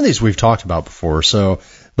so some of these we've talked about before.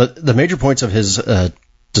 But the major points of his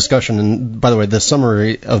discussion, and by the way, the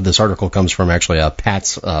summary of this article comes from actually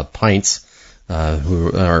Pat's Pints,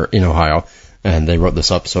 who are in Ohio, and they wrote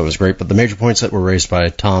this up, so it was great. But the major points that were raised by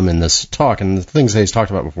Tom in this talk, and the things that he's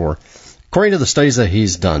talked about before, according to the studies that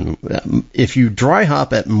he's done, if you dry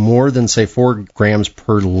hop at more than, say, 4 grams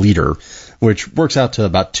per liter, which works out to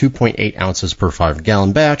about 2.8 ounces per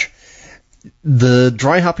 5-gallon batch, the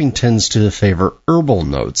dry hopping tends to favor herbal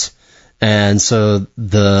notes. And so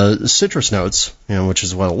the citrus notes, which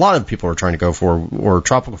is what a lot of people are trying to go for, or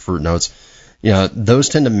tropical fruit notes, those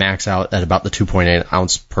tend to max out at about the 2.8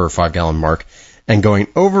 ounce per 5-gallon mark, and going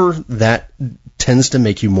over that tends to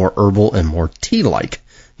make you more herbal and more tea-like.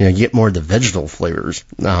 You get more of the vegetal flavors.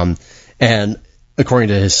 And according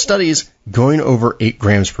to his studies, going over 8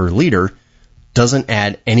 grams per liter doesn't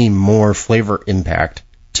add any more flavor impact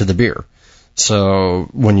to the beer. So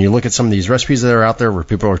when you look at some of these recipes that are out there where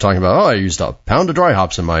people are talking about, I used a pound of dry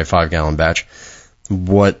hops in my 5-gallon batch,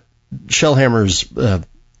 what Shellhammer's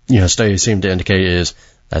studies seem to indicate is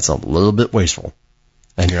that's a little bit wasteful,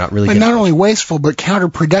 and you're not really. But not only wasteful, but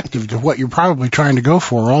counterproductive to what you're probably trying to go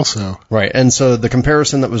for, also. Right, and so the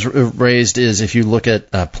comparison that was raised is if you look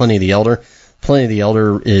at Pliny the Elder. Pliny the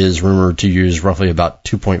Elder is rumored to use roughly about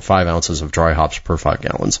 2.5 ounces of dry hops per 5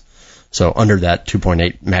 gallons, so under that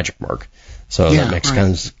 2.8 magic mark. So that makes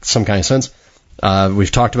some kind of sense.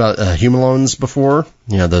 We've talked about humalones before,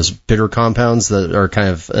 those bitter compounds that are kind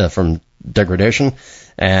of from degradation,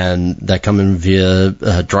 and that come in via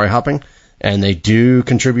dry hopping, and they do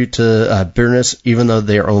contribute to bitterness, even though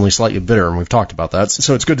they are only slightly bitter, and we've talked about that.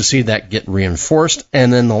 So it's good to see that get reinforced.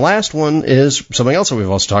 And then the last one is something else that we've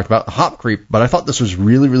also talked about, hop creep, but I thought this was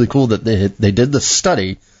really, really cool that they did the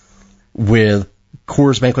study with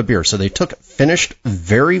Coors Banquet beer. So they took finished,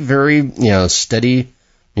 very, very, steady,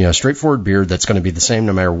 straightforward beer that's going to be the same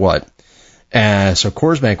no matter what. So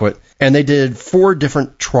Coors Banquet, and they did 4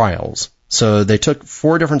 different trials. So they took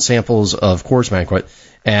 4 different samples of Coors Banquet,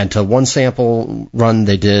 and to one sample run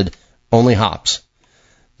they did only hops.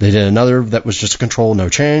 They did another that was just a control, no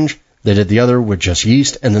change. They did the other with just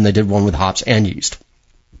yeast, and then they did one with hops and yeast.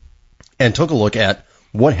 And took a look at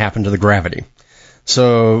what happened to the gravity.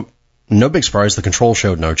 So, no big surprise, the control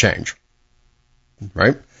showed no change.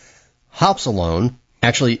 Right? Hops alone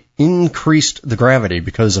actually increased the gravity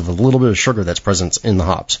because of a little bit of sugar that's present in the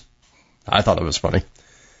hops. I thought it was funny.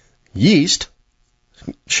 Yeast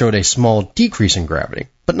showed a small decrease in gravity,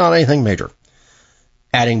 but not anything major.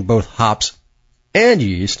 Adding both hops and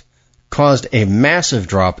yeast caused a massive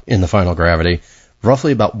drop in the final gravity,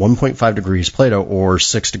 roughly about 1.5 degrees Plato or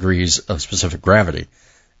 6 degrees of specific gravity.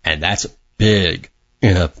 And that's big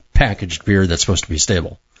in a packaged beer that's supposed to be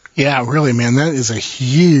stable. Yeah, really, man, that is a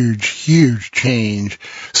huge, huge change.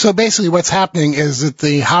 So basically what's happening is that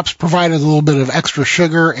the hops provided a little bit of extra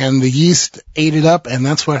sugar and the yeast ate it up, and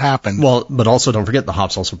that's what happened. Well, but also don't forget the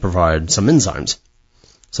hops also provide some enzymes.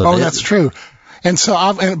 So that's true. And so,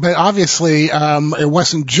 but obviously, it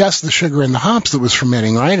wasn't just the sugar and the hops that was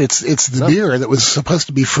fermenting, right? It's the beer that was supposed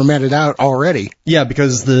to be fermented out already. Yeah,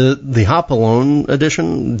 because the hop alone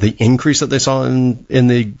addition, the increase that they saw in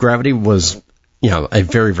the gravity was, a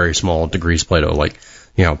very, very small degrees Plato, like,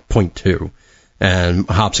 0.2. And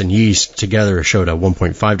hops and yeast together showed a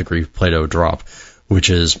 1.5 degree Plato drop, which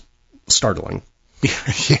is startling.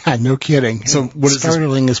 Yeah, no kidding. So what is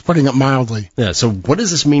startling is putting it mildly. Yeah, so what does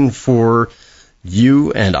this mean for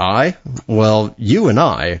you and I? Well, you and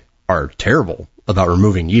I are terrible about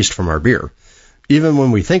removing yeast from our beer. Even when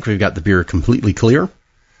we think we've got the beer completely clear,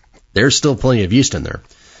 there's still plenty of yeast in there.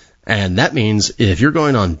 And that means if you're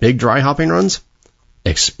going on big dry hopping runs,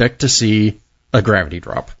 expect to see a gravity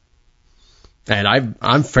drop. And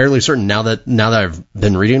I'm fairly certain now that I've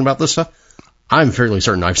been reading about this stuff, I'm fairly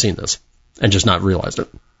certain I've seen this and just not realized it.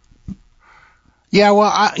 Yeah, well,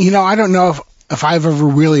 I don't know if I've ever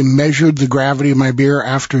really measured the gravity of my beer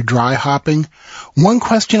after dry hopping. One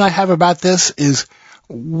question I have about this is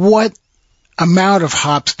what amount of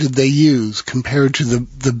hops did they use compared to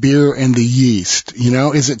the beer and the yeast?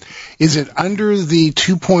 Is it under the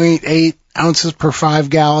 2.8 ounces per 5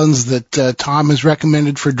 gallons that Tom has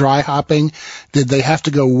recommended for dry hopping? Did they have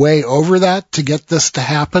to go way over that to get this to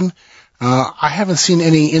happen? I haven't seen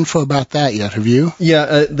any info about that yet. Have you?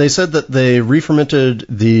 Yeah, they said that they re-fermented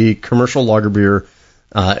the commercial lager beer,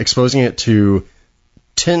 exposing it to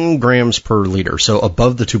 10 grams per liter, so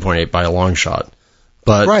above the 2.8 by a long shot.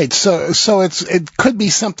 But right, so it could be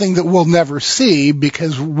something that we'll never see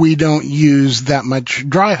because we don't use that much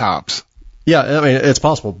dry hops. Yeah, I mean, it's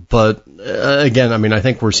possible, but again, I mean, I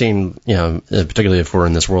think we're seeing, particularly if we're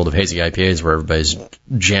in this world of hazy IPAs where everybody's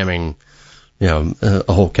jamming,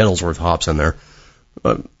 a whole kettle's worth of hops in there.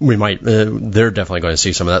 We might, they're definitely going to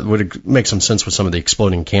see some of that. Would make some sense with some of the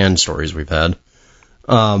exploding can stories we've had.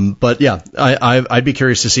 But yeah, I'd be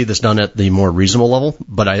curious to see this done at the more reasonable level,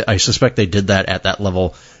 but I suspect they did that at that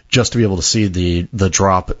level just to be able to see the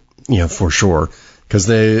drop, for sure. Because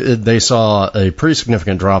they saw a pretty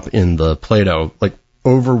significant drop in the Plato, like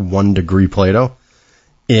over 1 degree Plato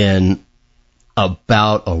in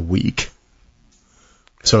about a week.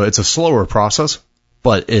 So it's a slower process,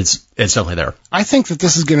 but it's definitely there. I think that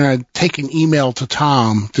this is going to take an email to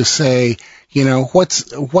Tom to say,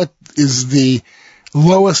 what is the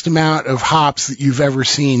lowest amount of hops that you've ever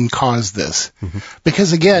seen cause this? Mm-hmm.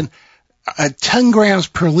 Because again, 10 grams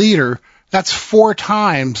per liter, that's 4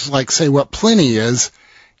 times, like, say, what Pliny is.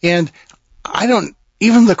 And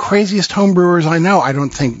even the craziest homebrewers I know, I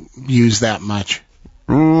don't think use that much.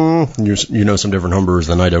 You know some different homebrewers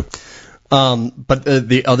than I do. But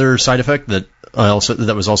the other side effect that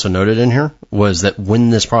was also noted in here was that when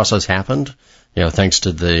this process happened, thanks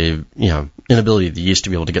to the, inability of the yeast to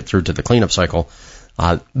be able to get through to the cleanup cycle,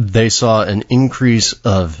 they saw an increase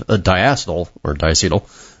of diacetyl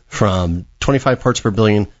from 25 parts per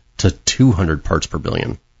billion to 200 parts per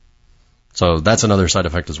billion. So that's another side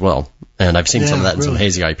effect as well. And I've seen some of that in some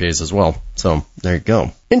hazy IPAs as well. So there you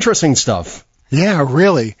go. Interesting stuff. Yeah,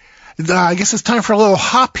 really. I guess it's time for a little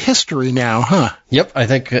hop history now, huh? Yep, I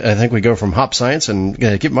think we go from hop science, and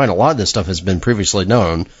keep in mind a lot of this stuff has been previously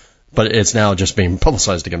known, but it's now just being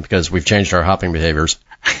publicized again because we've changed our hopping behaviors.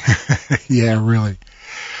 Yeah, really.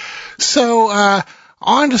 So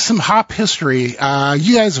On to some hop history. You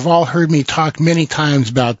guys have all heard me talk many times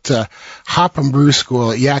about Hop and Brew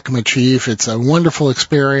School at Yakima Chief. It's a wonderful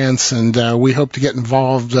experience, and we hope to get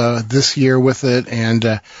involved this year with it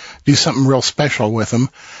and do something real special with them.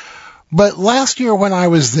 But last year when I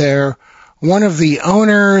was there, one of the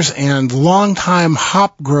owners and longtime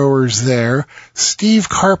hop growers there, Steve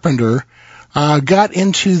Carpenter, got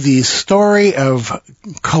into the story of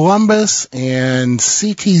Columbus and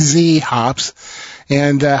CTZ hops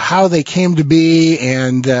and how they came to be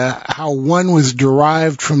and how one was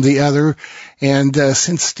derived from the other. And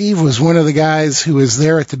since Steve was one of the guys who was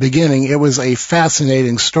there at the beginning, it was a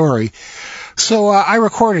fascinating story. So I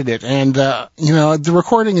recorded it, and the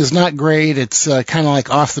recording is not great. It's kind of like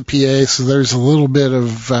off the PA, so there's a little bit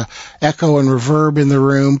of echo and reverb in the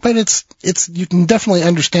room, but it's you can definitely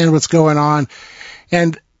understand what's going on,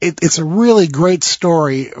 and it's a really great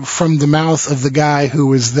story from the mouth of the guy who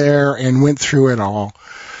was there and went through it all.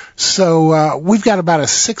 So we've got about a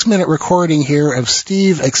 6-minute recording here of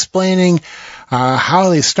Steve explaining how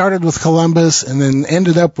they started with Columbus and then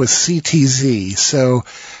ended up with CTZ. So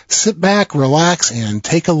sit back, relax, and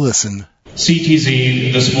take a listen.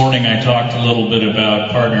 CTZ, this morning I talked a little bit about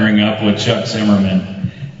partnering up with Chuck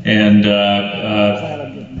Zimmerman. And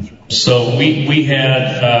so we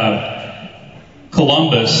had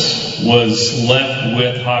Columbus was left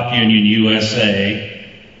with Hop Union USA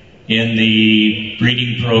in the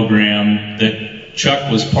breeding program that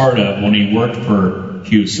Chuck was part of when he worked for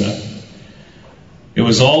HUSA. It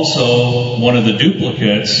was also one of the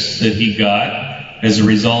duplicates that he got as a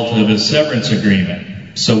result of his severance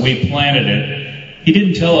agreement. So we planted it. He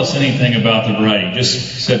didn't tell us anything about the variety.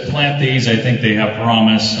 Just said, plant these. I think they have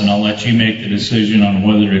promise, and I'll let you make the decision on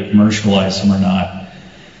whether to commercialize them or not.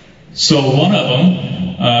 So one of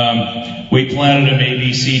them, we planted them A,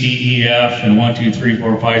 B, C, D, E, F, and 1, 2, 3,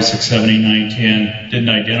 4, 5, 6, 7, 8, 9, 10. Didn't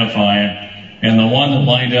identify them. And the one that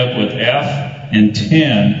lined up with F and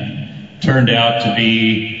 10 turned out to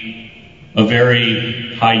be a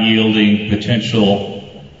very high-yielding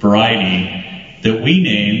potential variety that we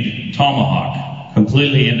named Tomahawk,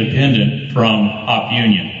 completely independent from Hop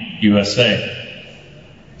Union USA.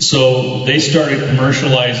 So they started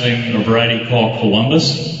commercializing a variety called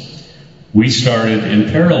Columbus. We started in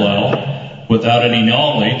parallel, without any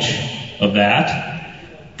knowledge of that,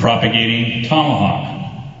 propagating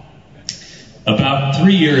Tomahawk. About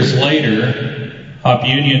 3 years later, Hop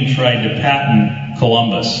Union tried to patent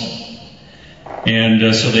Columbus.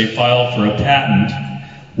 And so they filed for a patent.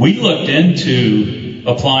 We looked into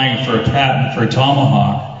applying for a patent for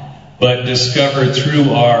Tomahawk, but discovered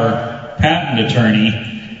through our patent attorney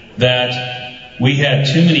that we had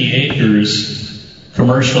too many acres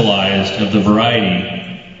commercialized of the variety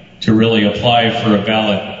to really apply for a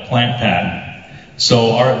valid plant patent.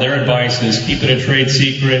 So their advice is keep it a trade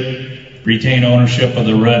secret, retain ownership of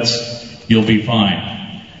the roots, you'll be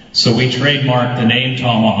fine. So we trademarked the name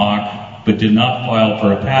Tomahawk, but did not file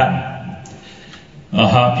for a patent.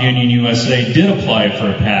 Hop Union USA did apply for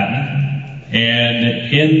a patent,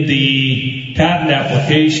 and in the patent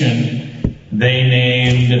application, they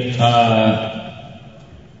named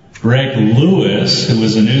Greg Lewis, who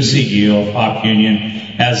was the new CEO of Hop Union,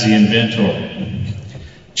 as the inventor.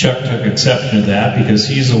 Chuck took exception to that because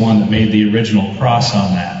he's the one that made the original cross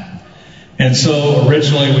on that. And so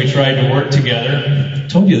originally we tried to work together. I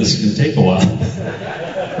told you this is going to take a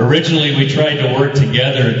while. Originally we tried to work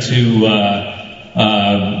together to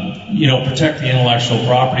protect the intellectual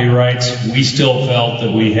property rights. We still felt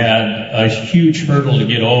that we had a huge hurdle to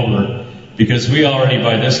get over because we already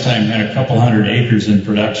by this time had a couple hundred acres in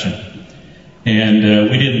production. And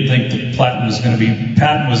we didn't think the patent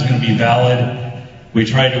was going to be valid. We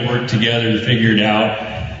tried to work together to figure it out.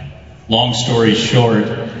 Long story short,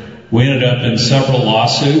 we ended up in several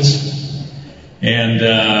lawsuits, and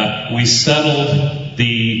we settled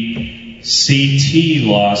the CT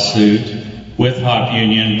lawsuit with Hop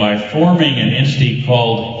Union by forming an entity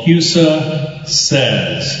called HUSA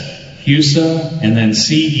Says. HUSA and then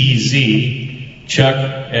CEZ, Chuck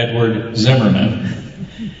Edward Zimmerman.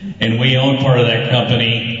 And we own part of that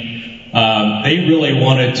company. They really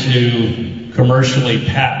wanted to commercially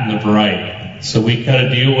patent the variety. So we cut a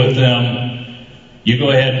deal with them. You go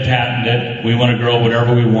ahead and patent it. We want to grow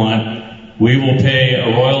whatever we want. We will pay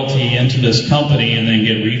a royalty into this company and then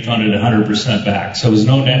get refunded 100% back. So it was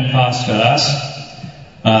no net cost to us.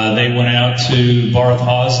 They went out to Barth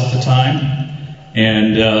Haas at the time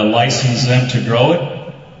and licensed them to grow it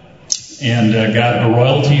and got a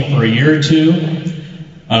royalty for a year or two,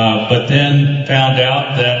 but then found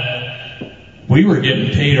out that we were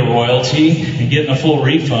getting paid a royalty and getting a full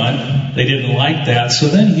refund. They didn't like that. So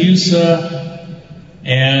then HUSA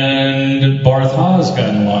and Barth Haas got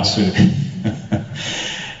in a lawsuit.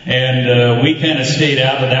 And we kind of stayed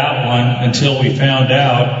out of that one until we found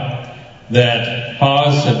out that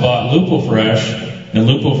Haas had bought Lupulfresh, and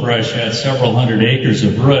Lupulfresh had several hundred acres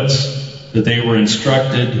of roots that they were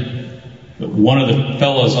instructed. One of the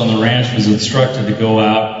fellows on the ranch was instructed to go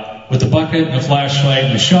out with a bucket and a flashlight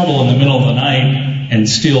and a shovel in the middle of the night and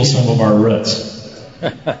steal some of our roots.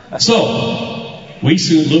 So we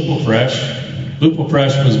sued Lupulfresh.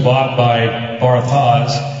 Lupulfresh was bought by Barth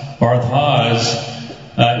Haas. Barth Haas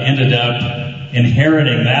ended up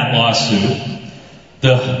inheriting that lawsuit.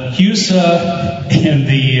 The HUSA and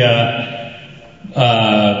the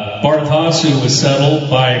Barth Haas suit was settled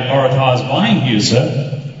by Barth Haas buying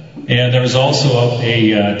HUSA, and there was also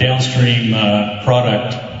a downstream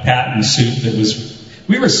product patent suit that was.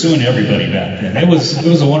 We were suing everybody back then. It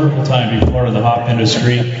was a wonderful time to be part of the hop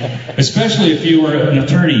industry, especially if you were an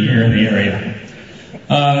attorney here in the area.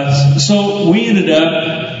 So we ended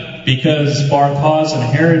up, because Barth Haas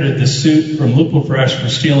inherited the suit from Lupulfresh for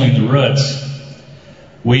stealing the roots,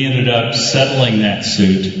 we ended up settling that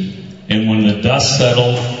suit. And when the dust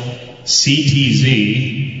settled,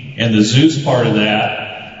 CTZ, and the Zeus part of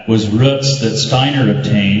that was roots that Steiner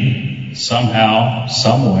obtained somehow,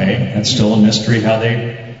 some way. That's still a mystery how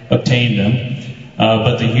they obtained them.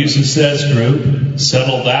 But the Houston Says Group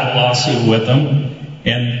settled that lawsuit with them.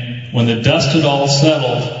 And when the dust had all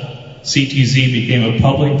settled, CTZ became a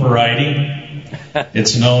public variety.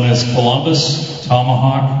 It's known as Columbus,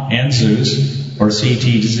 Tomahawk, and Zeus, or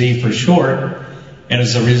CTZ for short. And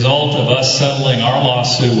as a result of us settling our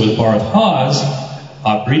lawsuit with Barth Haas,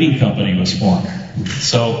 Hop Breeding Company was formed.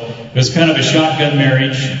 So it was kind of a shotgun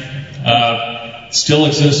marriage. Still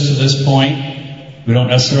exists to this point. We don't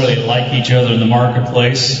necessarily like each other in the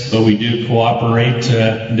marketplace, but we do cooperate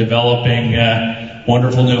in developing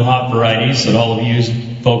wonderful new hop varieties that all of you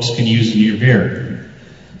folks can use in your beer.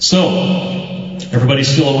 So, everybody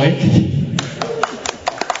still awake?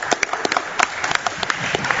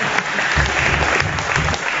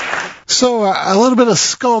 So a little bit of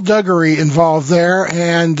skullduggery involved there,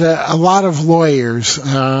 and a lot of lawyers.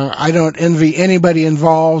 I don't envy anybody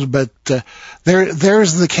involved, but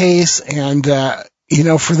there's the case. And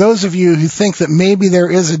for those of you who think that maybe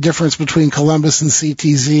there is a difference between Columbus and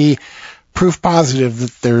CTZ, proof positive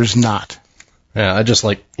that there's not. Yeah, I just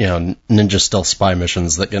like ninja stealth spy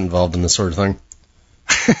missions that get involved in this sort of thing.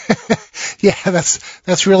 Yeah,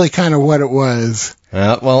 that's really kind of what it was.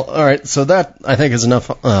 Well, all right. So that, I think, is enough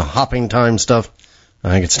hopping time stuff. I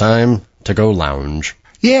think it's time to go lounge.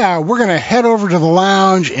 Yeah, we're going to head over to the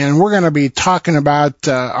lounge, and we're going to be talking about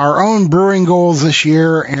our own brewing goals this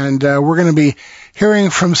year, and we're going to be hearing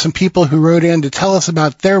from some people who wrote in to tell us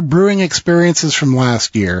about their brewing experiences from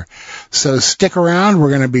last year. So stick around. We're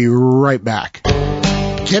going to be right back.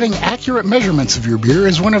 Getting accurate measurements of your beer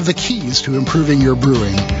is one of the keys to improving your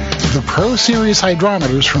brewing. The Pro Series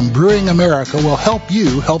hydrometers from Brewing America will help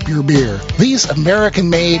you help your beer. These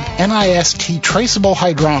American-made NIST traceable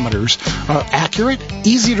hydrometers are accurate,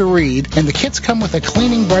 easy to read, and the kits come with a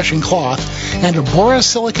cleaning brush and cloth and a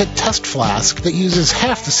borosilicate test flask that uses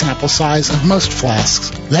half the sample size of most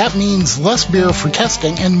flasks. That means less beer for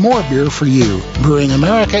testing and more beer for you. Brewing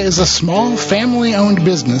America is a small, family-owned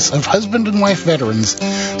business of husband and wife veterans,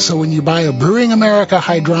 so when you buy a Brewing America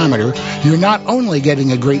hydrometer, you're not only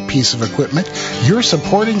getting a great piece of equipment, you're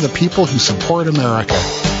supporting the people who support America.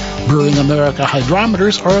 Brewing America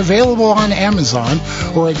hydrometers are available on Amazon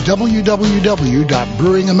or at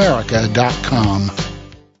www.brewingamerica.com.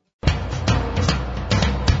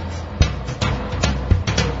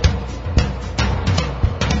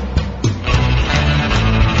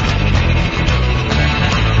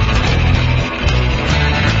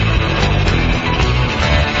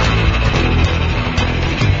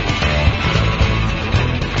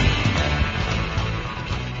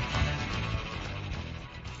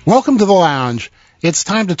 Welcome to the lounge. It's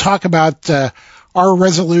time to talk about our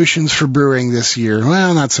resolutions for brewing this year.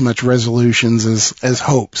 Well, not so much resolutions as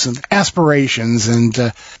hopes and aspirations.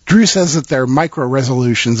 And Drew says that they're micro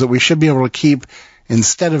resolutions that we should be able to keep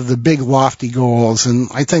instead of the big lofty goals. And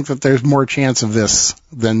I think that there's more chance of this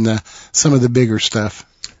than some of the bigger stuff.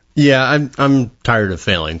 Yeah, I'm tired of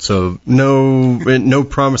failing. So no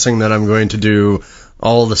promising that I'm going to do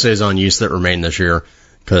all the Saison yeast that remain this year.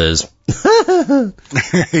 Because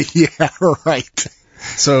yeah, right.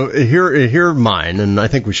 So here are mine, and I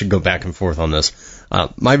think we should go back and forth on this.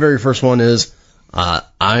 My very first one is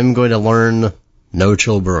I'm going to learn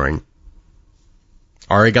no-chill brewing.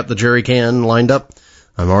 Already got the jerry can lined up.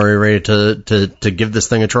 I'm already ready to give this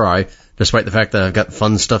thing a try, despite the fact that I've got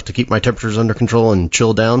fun stuff to keep my temperatures under control and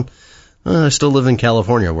chill down. I still live in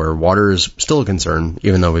California, where water is still a concern,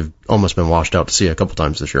 even though we've almost been washed out to sea a couple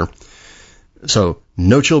times this year. So,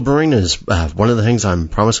 no-chill brewing is one of the things I'm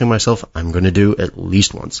promising myself I'm going to do at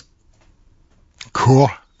least once. Cool.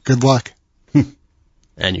 Good luck.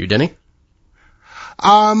 And you, Denny?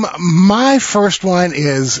 My first one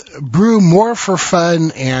is brew more for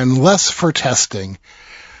fun and less for testing.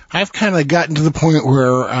 I've kind of gotten to the point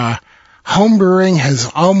where home brewing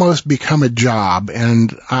has almost become a job,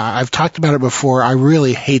 and I've talked about it before. I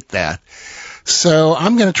really hate that. So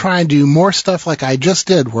I'm going to try and do more stuff like I just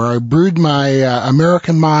did, where I brewed my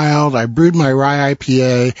American Mild, I brewed my rye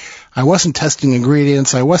IPA. I wasn't testing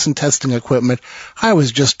ingredients, I wasn't testing equipment. I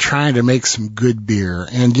was just trying to make some good beer.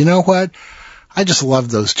 And you know what? I just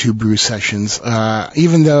loved those 2 brew sessions.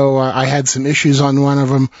 Even though I had some issues on one of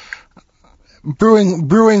them,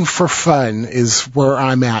 brewing for fun is where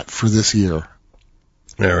I'm at for this year.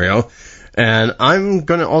 There we go. And I'm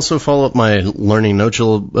going to also follow up my learning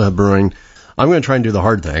no-chill brewing. I'm going to try and do the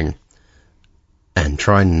hard thing and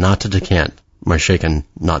try not to decant my shaken,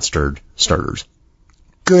 not stirred starters.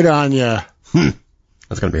 Good on ya.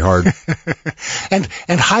 That's going to be hard.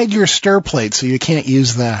 and hide your stir plate so you can't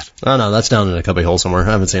use that. Oh, no, that's down in a cubby hole somewhere.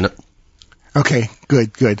 I haven't seen it. Okay,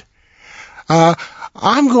 good.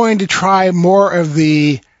 I'm going to try more of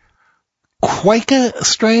the Quaika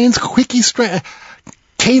strains,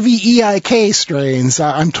 KVEIK strains.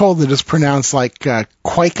 I'm told that it's pronounced like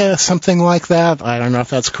Quaika, something like that. I don't know if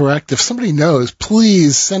that's correct. If somebody knows,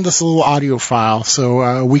 please send us a little audio file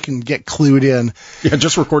so we can get clued in. Yeah,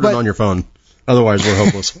 just record it on your phone. Otherwise, we're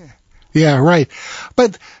hopeless. Yeah, right.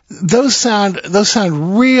 But those sound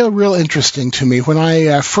real interesting to me. When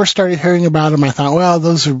I first started hearing about them, I thought, well,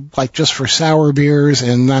 those are like just for sour beers,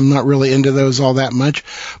 and I'm not really into those all that much.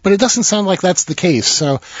 But it doesn't sound like that's the case.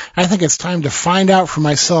 So I think it's time to find out for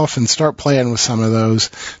myself and start playing with some of those,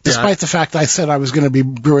 despite the fact I said I was going to be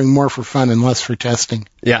brewing more for fun and less for testing.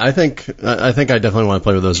 Yeah, I think I definitely want to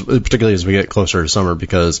play with those, particularly as we get closer to summer,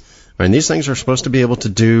 because I mean, these things are supposed to be able to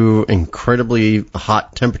do incredibly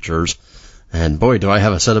hot temperatures. And boy, do I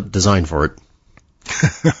have a setup designed for it.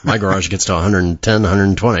 My garage gets to 110,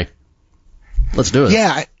 120. Let's do it.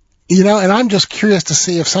 Yeah, and I'm just curious to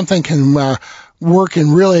see if something can work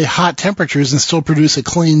in really hot temperatures and still produce a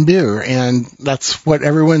clean beer. And that's what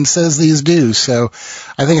everyone says these do. So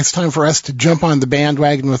I think it's time for us to jump on the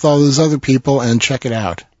bandwagon with all those other people and check it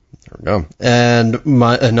out. There we go. And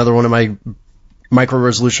another one of my micro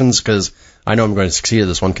resolutions, because I know I'm going to succeed at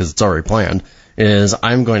this one because it's already planned, is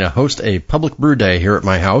I'm going to host a public brew day here at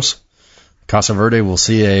my house. Casa Verde will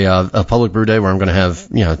see a public brew day where I'm going to have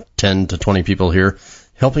 10 to 20 people here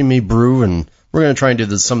helping me brew, and we're going to try and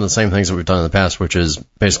do some of the same things that we've done in the past, which is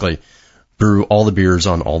basically brew all the beers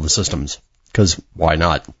on all the systems. Because why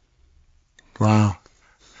not? Wow.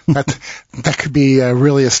 That could be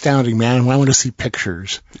really astounding, man. I want to see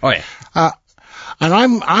pictures. Oh, yeah.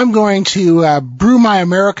 And I'm going to brew my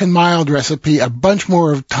American Mild recipe a bunch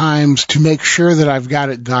more of times to make sure that I've got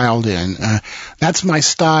it dialed in. That's my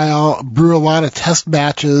style. Brew a lot of test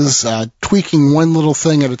batches, tweaking one little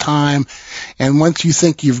thing at a time. And once you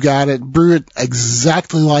think you've got it, brew it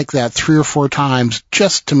exactly like that 3 or 4 times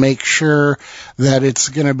just to make sure that it's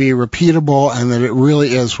going to be repeatable and that it really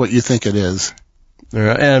is what you think it is.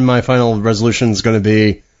 And my final resolution is going to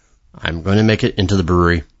be I'm going to make it into the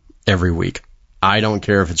brewery every week. I don't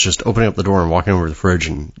care if it's just opening up the door and walking over to the fridge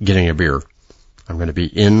and getting a beer. I'm going to be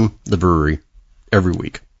in the brewery every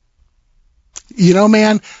week.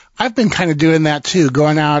 Man, I've been kind of doing that too,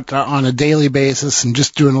 going out on a daily basis and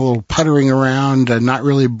just doing a little puttering around, not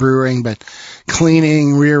really brewing, but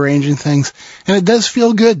cleaning, rearranging things. And it does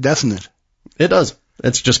feel good, doesn't it? It does.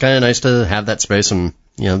 It's just kind of nice to have that space and,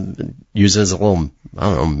 use it as a little,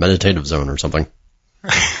 meditative zone or something.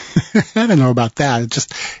 I don't know about that.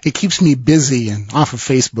 It keeps me busy and off of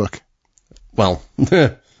Facebook. Well,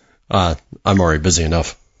 I'm already busy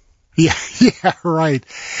enough. Yeah, right.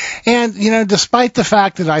 And, despite the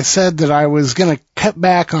fact that I said that I was going to cut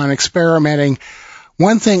back on experimenting,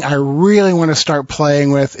 one thing I really want to start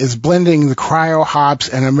playing with is blending the cryo hops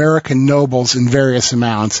and American Nobles in various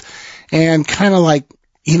amounts and kind of like,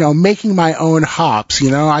 making my own hops.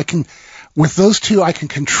 With those two, I can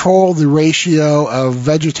control the ratio of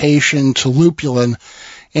vegetation to lupulin,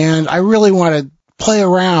 and I really want to play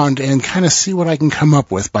around and kind of see what I can come up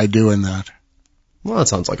with by doing that. Well, that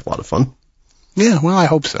sounds like a lot of fun. Yeah, well, I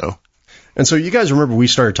hope so. And so you guys remember we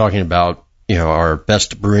started talking about, our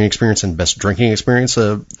best brewing experience and best drinking experience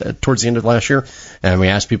towards the end of last year, and we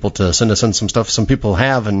asked people to send us in some stuff. Some people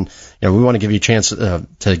have, and we want to give you a chance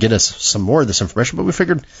to get us some more of this information, but we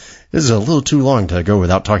figured this is a little too long to go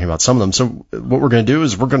without talking about some of them. So what we're going to do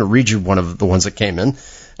is we're going to read you one of the ones that came in,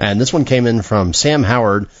 and this one came in from Sam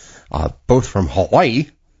Howard, both from Hawaii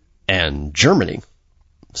and Germany.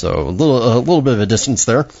 So a little bit of a distance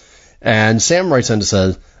there. And Sam writes in and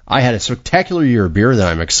says, I had a spectacular year of beer that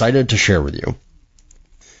I'm excited to share with you.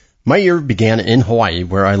 My year began in Hawaii,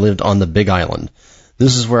 where I lived on the Big Island.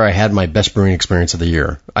 This is where I had my best brewing experience of the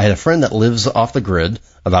year. I had a friend that lives off the grid,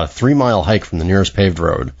 about a 3-mile hike from the nearest paved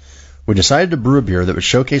road. We decided to brew a beer that would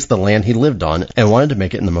showcase the land he lived on and wanted to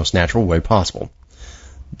make it in the most natural way possible.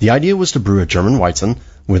 The idea was to brew a German Weizen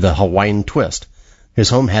with a Hawaiian twist. His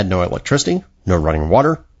home had no electricity, no running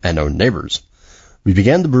water, and no neighbors. We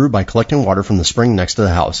began the brew by collecting water from the spring next to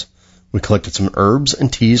the house. We collected some herbs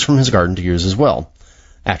and teas from his garden to use as well.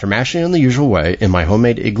 After mashing in the usual way in my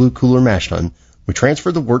homemade igloo cooler mash tun, we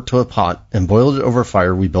transferred the wort to a pot and boiled it over a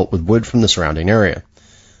fire we built with wood from the surrounding area.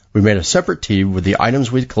 We made a separate tea with the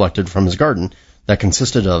items we'd collected from his garden that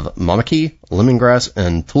consisted of mamaki, lemongrass,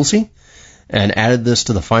 and tulsi, and added this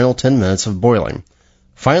to the final 10 minutes of boiling.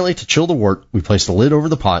 Finally, to chill the wort, we placed the lid over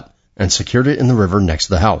the pot and secured it in the river next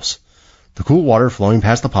to the house. The cool water flowing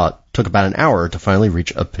past the pot took about an hour to finally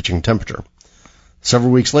reach a pitching temperature.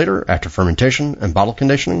 Several weeks later, after fermentation and bottle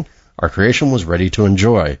conditioning, our creation was ready to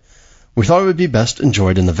enjoy. We thought it would be best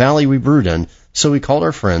enjoyed in the valley we brewed in, so we called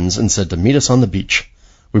our friends and said to meet us on the beach.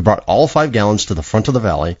 We brought all 5 gallons to the front of the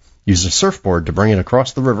valley, used a surfboard to bring it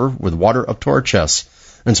across the river with water up to our chests,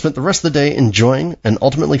 and spent the rest of the day enjoying and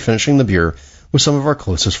ultimately finishing the beer with some of our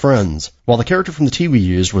closest friends. While the character from the tea we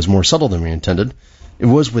used was more subtle than we intended, it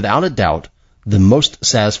was without a doubt the most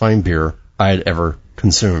satisfying beer I had ever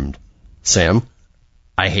consumed. Sam,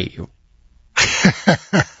 I hate you.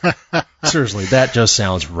 Seriously, that just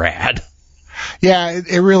sounds rad. Yeah,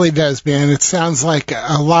 it really does, man. It sounds like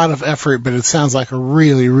a lot of effort, but it sounds like a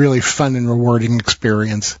really, really fun and rewarding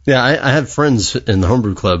experience. Yeah, I have friends in the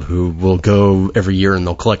homebrew club who will go every year and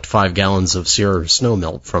they'll collect 5 gallons of Sierra snow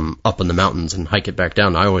melt from up in the mountains and hike it back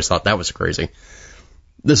down. I always thought that was crazy.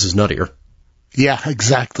 This is nuttier. Yeah,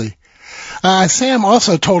 exactly. Sam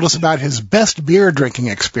also told us about his best beer drinking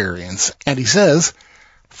experience, and he says,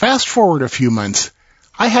 fast forward a few months.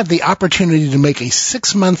 I had the opportunity to make a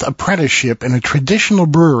 6-month apprenticeship in a traditional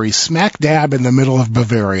brewery smack dab in the middle of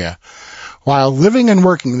Bavaria. While living and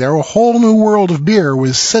working there, a whole new world of beer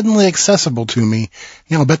was suddenly accessible to me.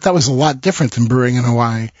 I bet that was a lot different than brewing in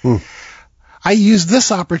Hawaii. I used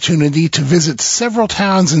this opportunity to visit several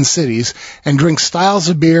towns and cities and drink styles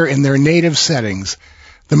of beer in their native settings.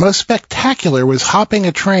 The most spectacular was hopping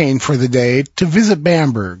a train for the day to visit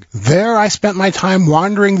Bamberg. There I spent my time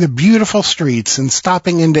wandering the beautiful streets and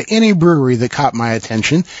stopping into any brewery that caught my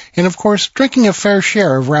attention, and of course drinking a fair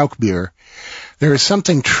share of Rauch beer. There is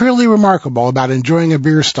something truly remarkable about enjoying a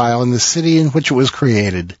beer style in the city in which it was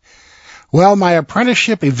created. Well, my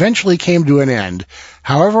apprenticeship eventually came to an end.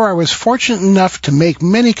 However, I was fortunate enough to make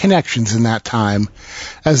many connections in that time.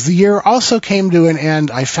 As the year also came to an end,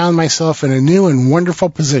 I found myself in a new and wonderful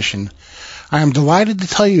position. I am delighted to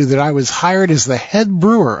tell you that I was hired as the head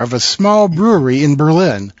brewer of a small brewery in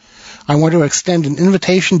Berlin. I want to extend an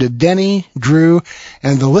invitation to Denny, Drew,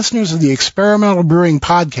 and the listeners of the Experimental Brewing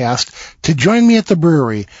Podcast to join me at the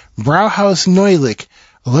brewery, Brauhaus Neulich,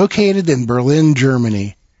 located in Berlin,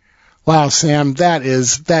 Germany. Wow, Sam, that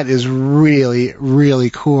is really, really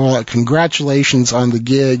cool. Congratulations on the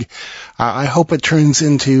gig. I hope it turns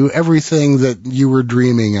into everything that you were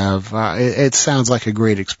dreaming of. It sounds like a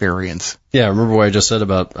great experience. Yeah, remember what I just said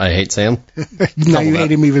about I hate Sam? Now you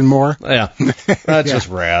hate him even more? Yeah, that's just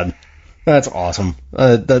rad. That's awesome.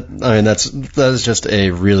 That is just a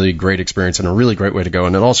really great experience and a really great way to go,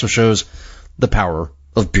 and it also shows the power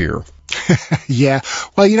of beer. Yeah.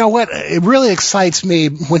 Well, you know what? It really excites me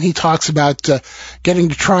when he talks about getting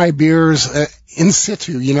to try beers in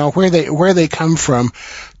situ, where they come from.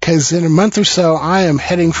 Because in a month or so, I am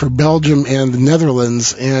heading for Belgium and the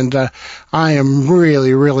Netherlands, and I am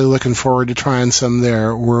really, really looking forward to trying some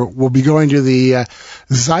there. We'll be going to the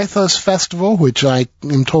Zythos Festival, which I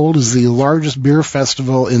am told is the largest beer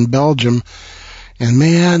festival in Belgium. And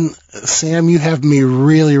man, Sam, you have me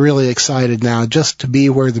really, really excited now just to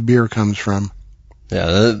be where the beer comes from. Yeah,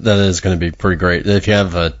 that is going to be pretty great. If you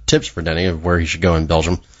have tips for Denny of where he should go in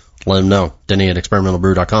Belgium, let him know. Denny at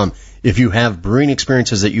experimentalbrew.com. If you have brewing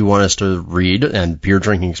experiences that you want us to read and beer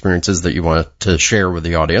drinking experiences that you want to share with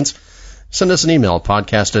the audience, send us an email at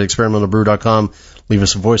podcast@experimentalbrew.com. Leave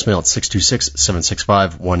us a voicemail at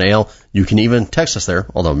 626-765-1AL. You can even text us there,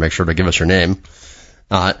 although make sure to give us your name.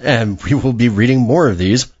 And we will be reading more of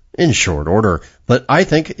these in short order. But I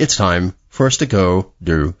think it's time for us to go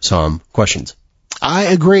do some questions. I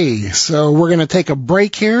agree. So we're going to take a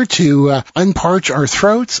break here to unparch our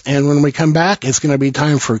throats, and when we come back, it's going to be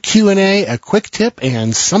time for Q&A, a quick tip,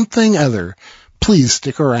 and something other. Please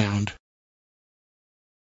stick around.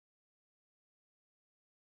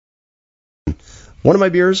 One of my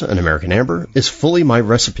beers, an American Amber, is fully my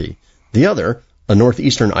recipe. The other, a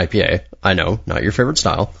Northeastern IPA, I know, not your favorite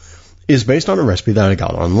style, is based on a recipe that I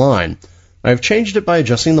got online. I have changed it by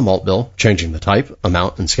adjusting the malt bill, changing the type,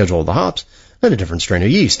 amount, and schedule of the hops, and a different strain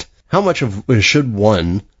of yeast. How much should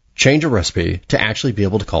one change a recipe to actually be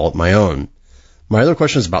able to call it my own? My other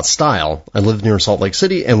question is about style. I live near Salt Lake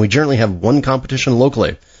City, and we generally have one competition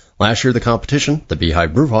locally. Last year, the competition, the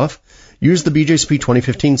Beehive Brewhof, used the BJCP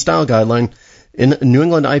 2015 style guideline. In New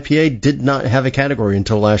England IPA did not have a category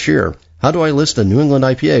until last year. How do I list a New England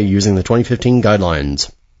IPA using the 2015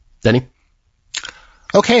 guidelines? Denny?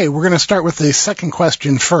 Okay, we're going to start with the second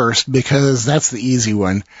question first, because that's the easy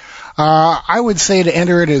one. I would say to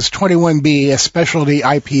enter it as 21B, a specialty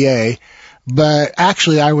IPA, but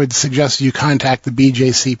actually I would suggest you contact the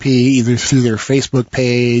BJCP either through their Facebook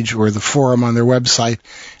page or the forum on their website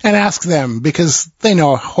and ask them, because they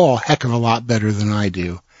know a whole heck of a lot better than I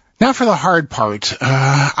do. Now for the hard part.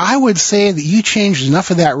 I would say that you changed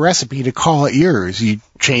enough of that recipe to call it yours. You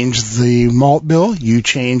changed the malt bill, you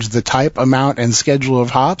changed the type, amount, and schedule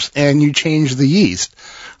of hops, and you changed the yeast.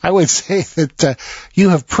 I would say that you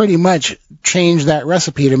have pretty much changed that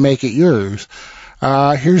recipe to make it yours.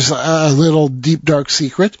 Here's a little deep, dark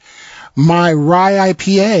secret. My rye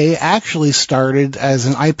IPA actually started as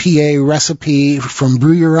an IPA recipe from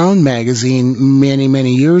Brew Your Own magazine many,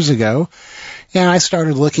 many years ago. And I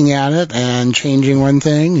started looking at it and changing one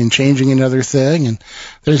thing and changing another thing, and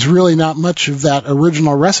there's really not much of that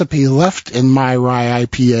original recipe left in my rye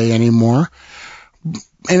IPA anymore.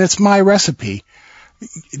 And it's my recipe.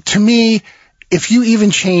 To me, if you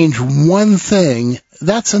even change one thing,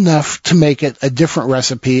 that's enough to make it a different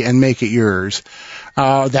recipe and make it yours.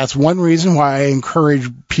 That's one reason why I encourage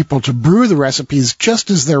people to brew the recipes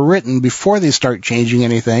just as they're written before they start changing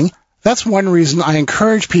anything. That's one reason I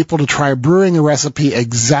encourage people to try brewing a recipe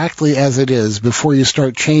exactly as it is before you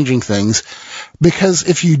start changing things, because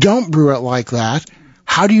if you don't brew it like that,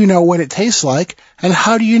 how do you know what it tastes like, and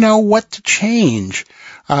how do you know what to change?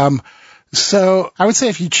 So I would say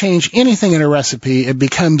if you change anything in a recipe, it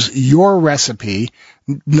becomes your recipe,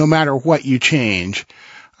 no matter what you change.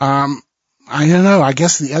 I don't know. I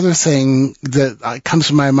guess the other thing that comes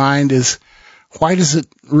to my mind is, why does it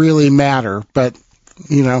really matter? But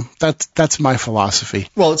you know, that's my philosophy.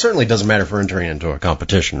 Well, it certainly doesn't matter for entering into a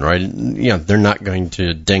competition, right? Yeah, they're not going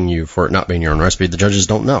to ding you for it not being your own recipe. The judges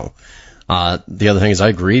don't know. The other thing is, I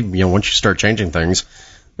agree, you know, once you start changing things,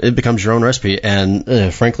 it becomes your own recipe.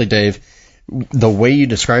 And frankly, Dave, the way you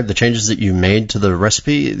describe the changes that you made to the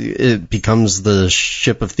recipe, it becomes the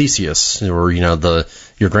ship of Theseus, or, you know,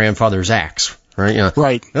 your grandfather's axe, right? You know,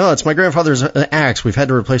 right. Oh, it's my grandfather's axe. We've had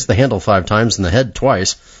to replace the handle 5 times and the head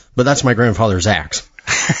twice, but that's my grandfather's axe.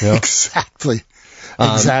 You know? Exactly.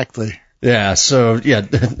 Yeah, so, yeah,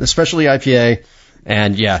 especially IPA,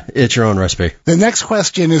 and yeah, it's your own recipe. The next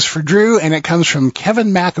question is for Drew, and it comes from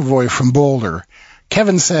Kevin McAvoy from Boulder.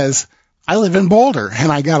 Kevin says, I live in Boulder,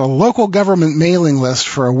 and I got a local government mailing list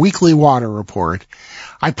for a weekly water report.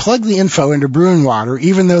 I plugged the info into Brewing Water,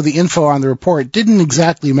 even though the info on the report didn't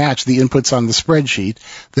exactly match the inputs on the spreadsheet,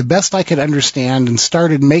 the best I could understand, and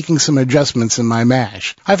started making some adjustments in my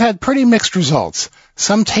mash. I've had pretty mixed results.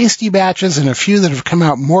 Some tasty batches and a few that have come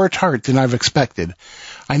out more tart than I've expected.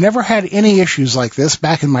 I never had any issues like this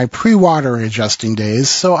back in my pre-water adjusting days,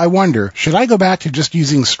 so I wonder, should I go back to just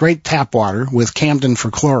using straight tap water with Camden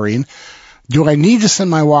for chlorine? Do I need to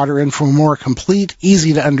send my water in for a more complete,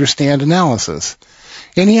 easy-to-understand analysis?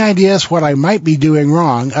 Any ideas what I might be doing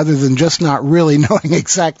wrong, other than just not really knowing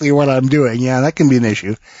exactly what I'm doing? Yeah, that can be an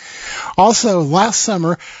issue. Also, last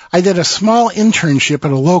summer, I did a small internship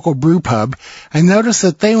at a local brew pub. I noticed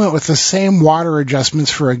that they went with the same water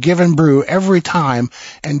adjustments for a given brew every time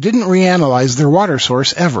and didn't reanalyze their water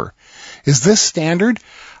source ever. Is this standard?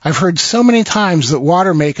 I've heard so many times that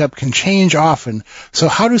water makeup can change often, so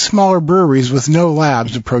how do smaller breweries with no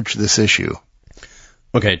labs approach this issue?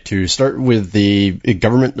 Okay, to start with the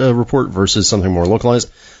government report versus something more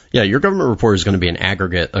localized, yeah, your government report is going to be an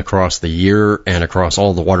aggregate across the year and across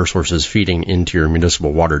all the water sources feeding into your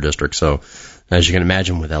municipal water district. So, as you can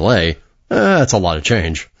imagine with LA, that's a lot of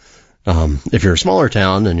change. If you're a smaller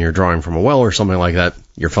town and you're drawing from a well or something like that,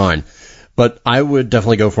 you're fine. But I would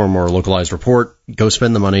definitely go for a more localized report. Go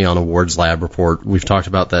spend the money on a Ward's Lab report. We've talked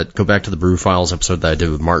about that. Go back to the Brew Files episode that I did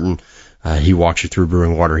with Martin. He walks you through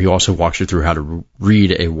brewing water. He also walks you through how to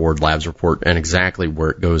read a Ward Labs report and exactly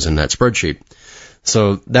where it goes in that spreadsheet.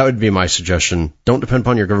 So that would be my suggestion. Don't depend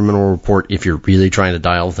upon your governmental report if you're really trying to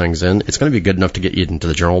dial things in. It's going to be good enough to get you into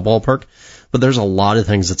the general ballpark, but there's a lot of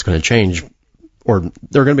things that's going to change, or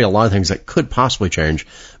there are going to be a lot of things that could possibly change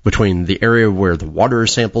between the area where the water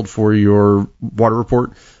is sampled for your water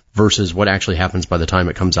report versus what actually happens by the time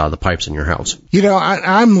it comes out of the pipes in your house. You know,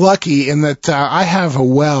 I'm lucky in that I have a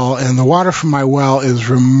well, and the water from my well is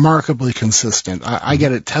remarkably consistent. I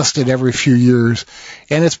get it tested every few years,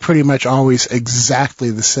 and it's pretty much always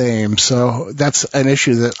exactly the same. So that's an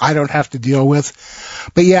issue that I don't have to deal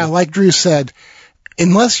with. But yeah, like Drew said,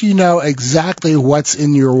 unless you know exactly what's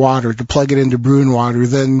in your water to plug it into brewing water,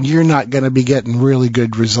 then you're not going to be getting really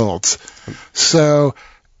good results. So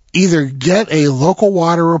either get a local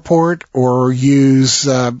water report or use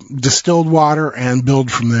distilled water and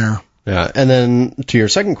build from there. Yeah, and then to your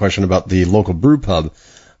second question about the local brew pub,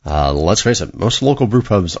 let's face it, most local brew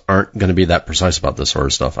pubs aren't going to be that precise about this sort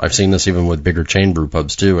of stuff. I've seen this even with bigger chain brew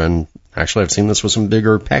pubs too, and actually I've seen this with some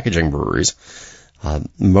bigger packaging breweries.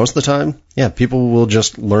 Most of the time, yeah, people will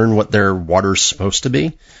just learn what their water's supposed to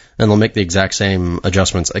be, and they'll make the exact same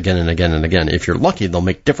adjustments again and again and again. If you're lucky, they'll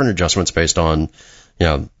make different adjustments based on, you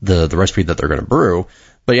know, the recipe that they're going to brew.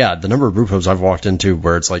 But yeah, the number of brew pubs I've walked into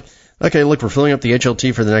where it's like, okay, look, we're filling up the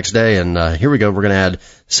HLT for the next day, and here we go, we're going to add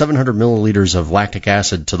 700 milliliters of lactic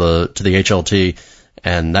acid to the HLT,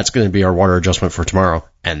 and that's going to be our water adjustment for tomorrow.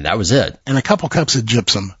 And that was it. And a couple cups of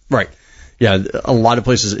gypsum. Right. Yeah, a lot of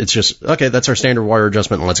places it's just, okay, that's our standard water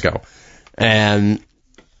adjustment, and let's go. And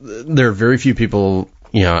there are very few people,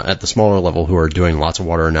 you know, at the smaller level who are doing lots of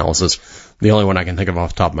water analysis. The only one I can think of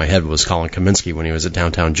off the top of my head was Colin Kaminsky when he was at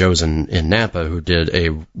Downtown Joe's in Napa, who did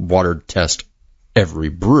a water test every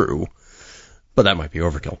brew. But that might be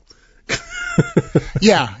overkill.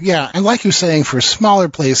 Yeah. And like you're saying, for smaller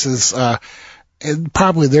places,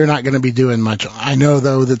 probably they're not going to be doing much. I know,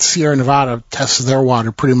 though, that Sierra Nevada tests their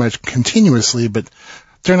water pretty much continuously, but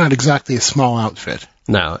they're not exactly a small outfit.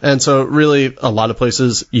 No, and so really a lot of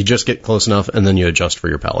places you just get close enough and then you adjust for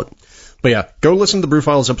your palate. But yeah, go listen to the Brew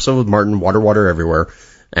Files episode with Martin, Water Everywhere,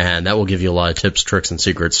 and that will give you a lot of tips, tricks, and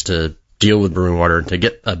secrets to deal with brewing water and to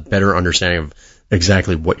get a better understanding of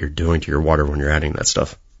exactly what you're doing to your water when you're adding that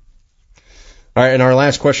stuff. All right, and our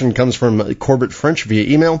last question comes from Corbett French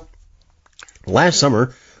via email. Last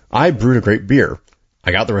summer, I brewed a great beer.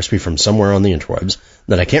 I got the recipe from somewhere on the interwebs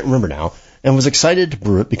that I can't remember now, and was excited to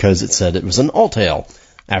brew it because it said it was an alt ale.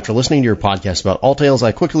 After listening to your podcast about alt ales,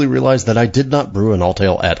 I quickly realized that I did not brew an alt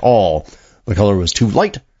ale at all. The color was too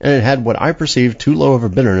light, and it had what I perceived too low of a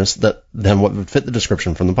bitterness than what would fit the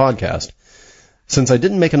description from the podcast. Since I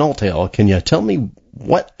didn't make an alt ale, can you tell me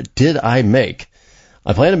what did I make?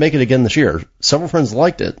 I plan to make it again this year. Several friends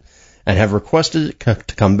liked it and have requested it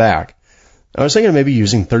to come back. I was thinking of maybe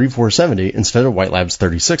using 3470 instead of White Labs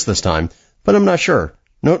 36 this time, but I'm not sure.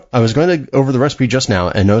 Note, I was going to over the recipe just now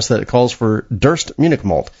and noticed that it calls for Durst Munich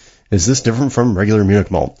malt. Is this different from regular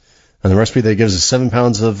Munich malt? And the recipe that gives us 7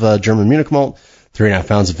 pounds of German Munich malt, 3.5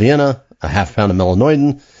 pounds of Vienna, a half pound of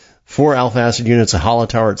Melanoiden, 4 alpha acid units of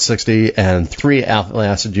Hallertauer at 60, and 3 alpha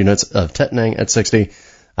acid units of Tettnang at 60,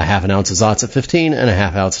 a half an ounce of Satz at 15, and a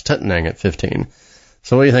half ounce of Tettnang at 15.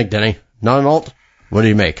 So what do you think, Denny? Not an alt? What do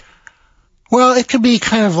you make? Well, it could be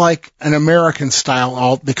kind of like an American-style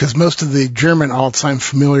alt, because most of the German alts I'm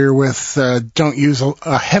familiar with don't use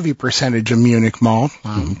a heavy percentage of Munich malt.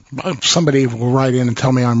 Somebody will write in and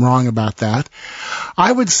tell me I'm wrong about that.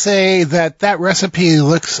 I would say that recipe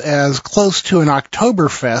looks as close to an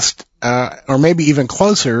Oktoberfest, or maybe even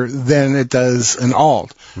closer than it does an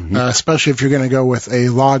alt, especially if you're going to go with a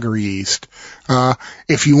lager yeast.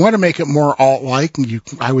 If you want to make it more alt-like,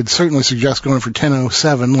 I would certainly suggest going for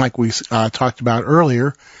 1007 like we talked about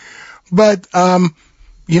earlier. But,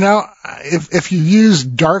 if you use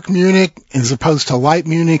dark Munich as opposed to light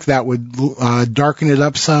Munich, that would darken it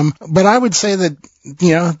up some. But I would say that,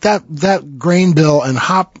 that grain bill and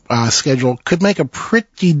hop schedule could make a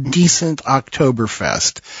pretty decent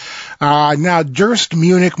Oktoberfest. Now, Durst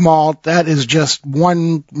Munich malt, that is just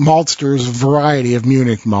one maltster's variety of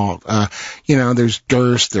Munich malt. There's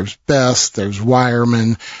Durst, there's Best, there's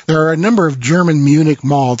Weyermann. There are a number of German Munich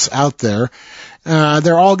malts out there.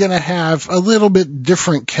 They're all going to have a little bit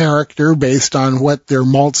different character based on what their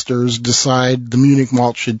maltsters decide the Munich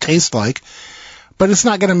malt should taste like, but it's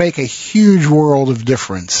not going to make a huge world of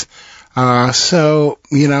difference. So,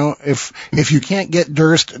 if you can't get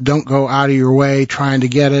Durst, don't go out of your way trying to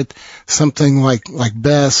get it. Something like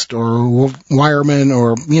Best or Wireman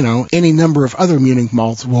or, any number of other Munich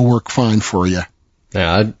malts will work fine for you.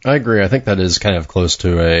 Yeah, I agree. I think that is kind of close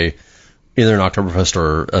to either an Oktoberfest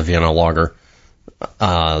or a Vienna lager.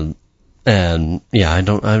 And yeah, I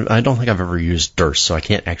don't think I've ever used Durst, so I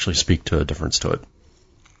can't actually speak to a difference to it.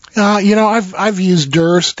 I've used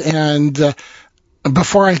Durst, and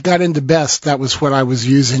before I got into Best, that was what I was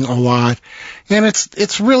using a lot, and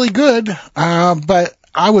it's really good. But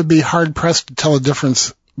I would be hard pressed to tell a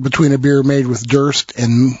difference between a beer made with Durst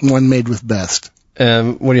and one made with Best.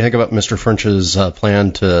 What do you think about Mr. French's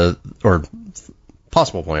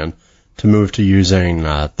possible plan to move to using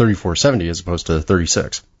 3470 as opposed to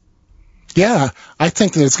 36? Yeah, I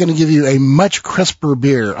think that it's going to give you a much crisper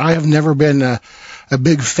beer. I have never been a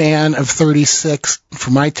big fan of 36.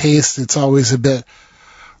 For my taste, it's always a bit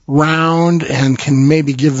round and can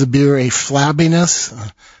maybe give the beer a flabbiness.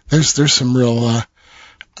 There's some real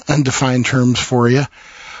undefined terms for you.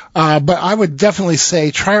 But I would definitely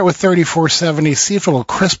say try it with 3470, see if it'll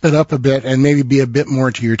crisp it up a bit and maybe be a bit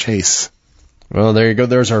more to your taste. Well, there you go.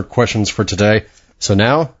 There's our questions for today. So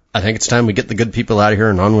now I think it's time we get the good people out of here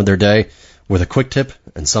and on with their day with a quick tip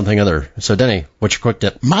and something other. So, Denny, what's your quick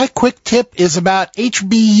tip? My quick tip is about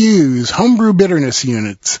HBUs, homebrew bitterness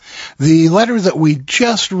units. The letter that we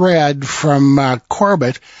just read from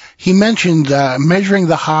Corbett, he mentioned measuring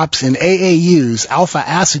the hops in AAUs, alpha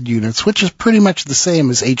acid units, which is pretty much the same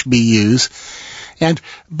as HBUs. And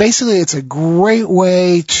basically, it's a great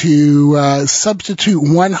way to substitute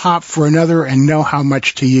one hop for another and know how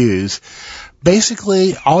much to use.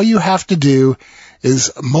 Basically, all you have to do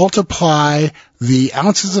is multiply the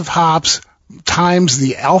ounces of hops times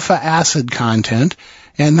the alpha acid content,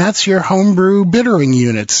 and that's your homebrew bittering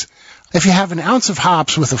units. If you have an ounce of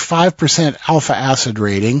hops with a 5% alpha acid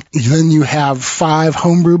rating, then you have 5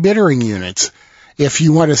 homebrew bittering units. If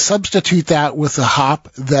you want to substitute that with a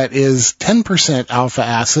hop that is 10% alpha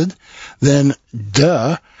acid, then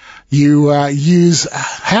you use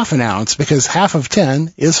half an ounce, because half of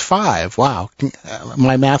 10 is 5. Wow,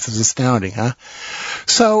 my math is astounding, huh?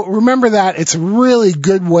 So remember that. It's a really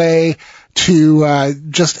good way to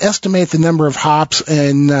just estimate the number of hops.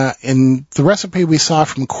 In the recipe we saw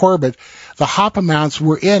from Corbett, the hop amounts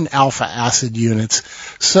were in alpha acid units.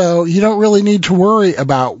 So you don't really need to worry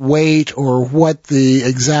about weight or what the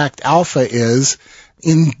exact alpha is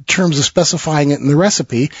in terms of specifying it in the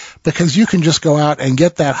recipe, because you can just go out and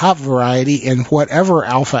get that hop variety in whatever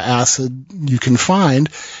alpha acid you can find,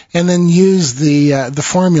 and then use the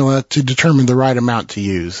formula to determine the right amount to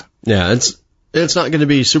use. Yeah, it's not going to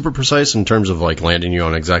be super precise in terms of like landing you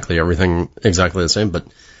on exactly everything exactly the same, but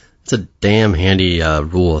it's a damn handy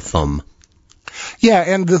rule of thumb. Yeah,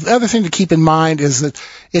 and the other thing to keep in mind is that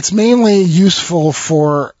it's mainly useful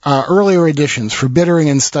for earlier additions, for bittering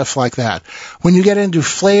and stuff like that. When you get into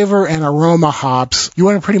flavor and aroma hops, you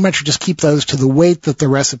want to pretty much just keep those to the weight that the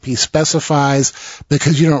recipe specifies,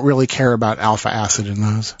 because you don't really care about alpha acid in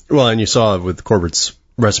those. Well, and you saw with Corbett's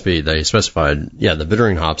recipe, they specified, the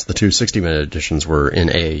bittering hops, the 2 60-minute additions were in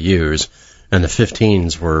AAUs, and the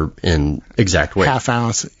 15s were in exact weight. Half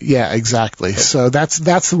ounce. Yeah, exactly. So that's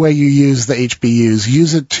the way you use the HBUs.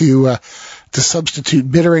 Use it to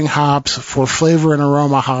substitute bittering hops for flavor and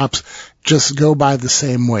aroma hops. Just go by the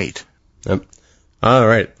same weight. Yep. All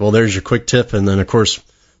right. Well, there's your quick tip. And then, of course,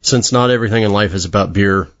 since not everything in life is about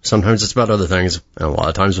beer, sometimes it's about other things. And a lot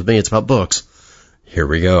of times with me, it's about books. Here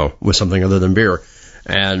we go with something other than beer.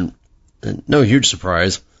 And no huge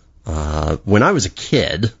surprise. When I was a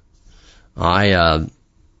kid, when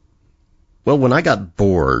I got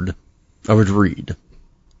bored, I would read,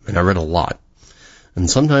 and I read a lot. And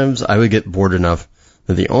sometimes I would get bored enough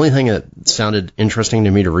that the only thing that sounded interesting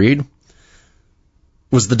to me to read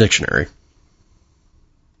was the dictionary.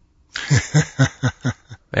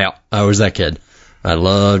 Yeah, I was that kid. I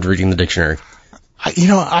loved reading the dictionary.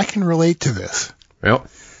 I can relate to this. Well,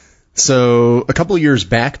 so a couple of years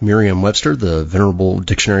back, Merriam-Webster, the venerable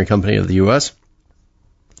dictionary company of the U.S.,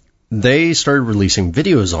 they started releasing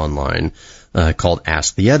videos online called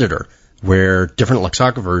Ask the Editor, where different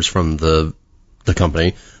lexicographers from the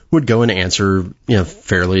company would go and answer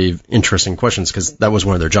fairly interesting questions, because that was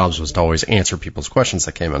one of their jobs, was to always answer people's questions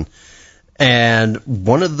that came in. And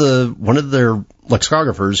one of their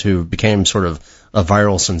lexicographers, who became sort of a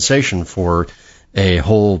viral sensation for a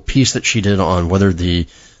whole piece that she did on whether the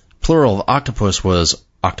plural of octopus was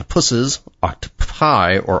octopuses,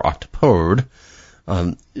 octopi, or octopode,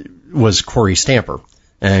 was Corey Stamper.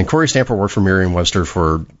 And Corey Stamper worked for Merriam-Webster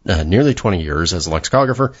for nearly 20 years as a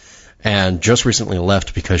lexicographer, and just recently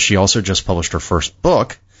left because she also just published her first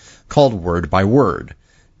book called Word by Word.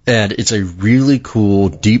 And it's a really cool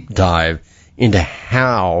deep dive into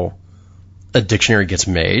how a dictionary gets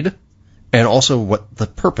made and also what the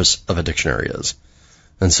purpose of a dictionary is.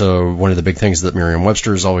 And so one of the big things that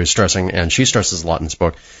Merriam-Webster is always stressing, and she stresses a lot in this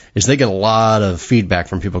book, is they get a lot of feedback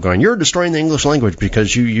from people going, you're destroying the English language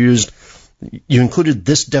because you included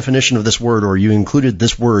this definition of this word, or you included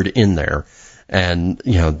this word in there. And,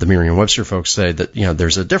 the Merriam-Webster folks say that,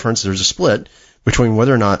 there's a difference, there's a split between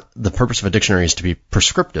whether or not the purpose of a dictionary is to be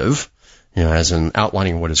prescriptive, as in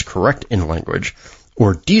outlining what is correct in language,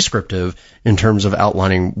 or descriptive in terms of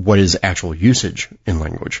outlining what is actual usage in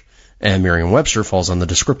language. And Merriam-Webster falls on the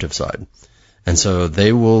descriptive side. And so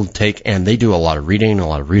they will take, and they do a lot of reading, a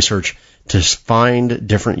lot of research to find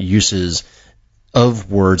different uses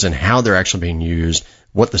of words and how they're actually being used,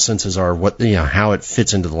 what the senses are, how it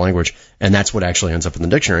fits into the language. And that's what actually ends up in the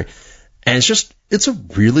dictionary. And it's a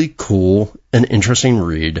really cool and interesting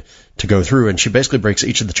read to go through. And she basically breaks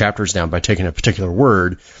each of the chapters down by taking a particular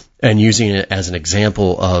word and using it as an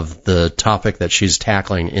example of the topic that she's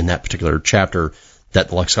tackling in that particular chapter that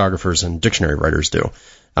the lexicographers and dictionary writers do.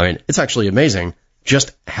 I mean, it's actually amazing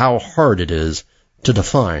just how hard it is to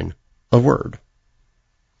define a word.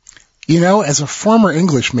 As a former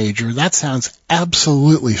English major, that sounds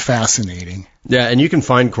absolutely fascinating. Yeah, and you can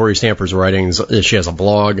find Corey Stamper's writings. She has a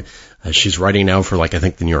blog. She's writing now for, I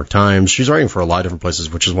think the New York Times. She's writing for a lot of different places,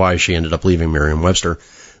 which is why she ended up leaving Merriam-Webster.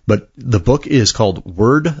 But the book is called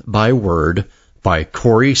Word by Word by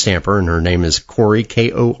Corey Stamper, and her name is Corey,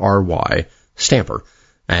 Kory, Stamper.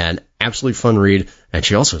 And absolutely fun read. And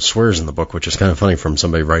she also swears in the book, which is kind of funny from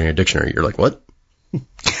somebody writing a dictionary. You're like, what?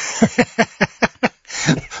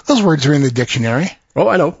 Those words are in the dictionary. Oh,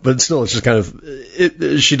 I know, but still, it's just kind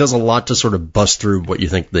of, she does a lot to sort of bust through what you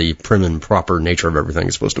think the prim and proper nature of everything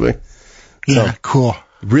is supposed to be. Yeah, so, cool.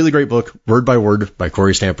 Really great book, Word by Word by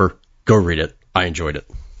Corey Stamper. Go read it. I enjoyed it.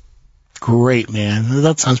 Great, man.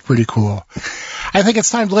 That sounds pretty cool. I think it's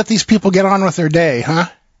time to let these people get on with their day, huh?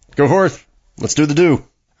 Go forth. Let's do the do.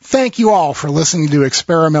 Thank you all for listening to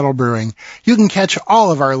Experimental Brewing. You can catch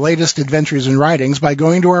all of our latest adventures and writings by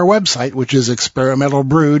going to our website, which is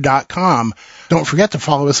experimentalbrew.com. Don't forget to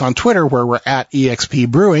follow us on Twitter, where we're at EXP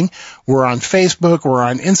Brewing. We're on Facebook. We're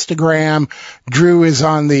on Instagram. Drew is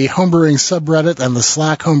on the Homebrewing subreddit and the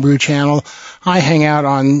Slack Homebrew channel. I hang out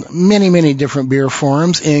on many, many different beer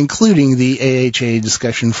forums, including the AHA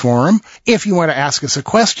discussion forum. If you want to ask us a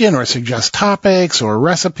question or suggest topics or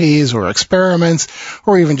recipes or experiments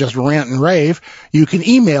or even just rant and rave, you can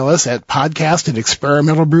email us at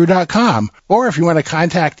podcast@experimentalbrew.com. Or if you want to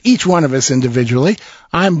contact each one of us individually,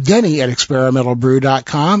 I'm Denny at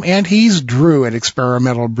experimentalbrew.com, and he's Drew at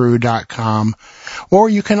experimentalbrew.com. Or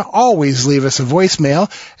you can always leave us a voicemail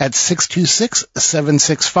at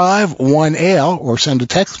 626-765-1AL or send a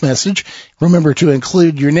text message. Remember to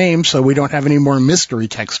include your name so we don't have any more mystery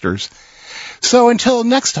texters. So until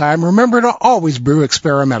next time, remember to always brew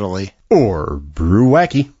experimentally. Or brew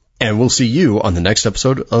wacky. And we'll see you on the next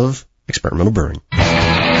episode of Experimental Brewing.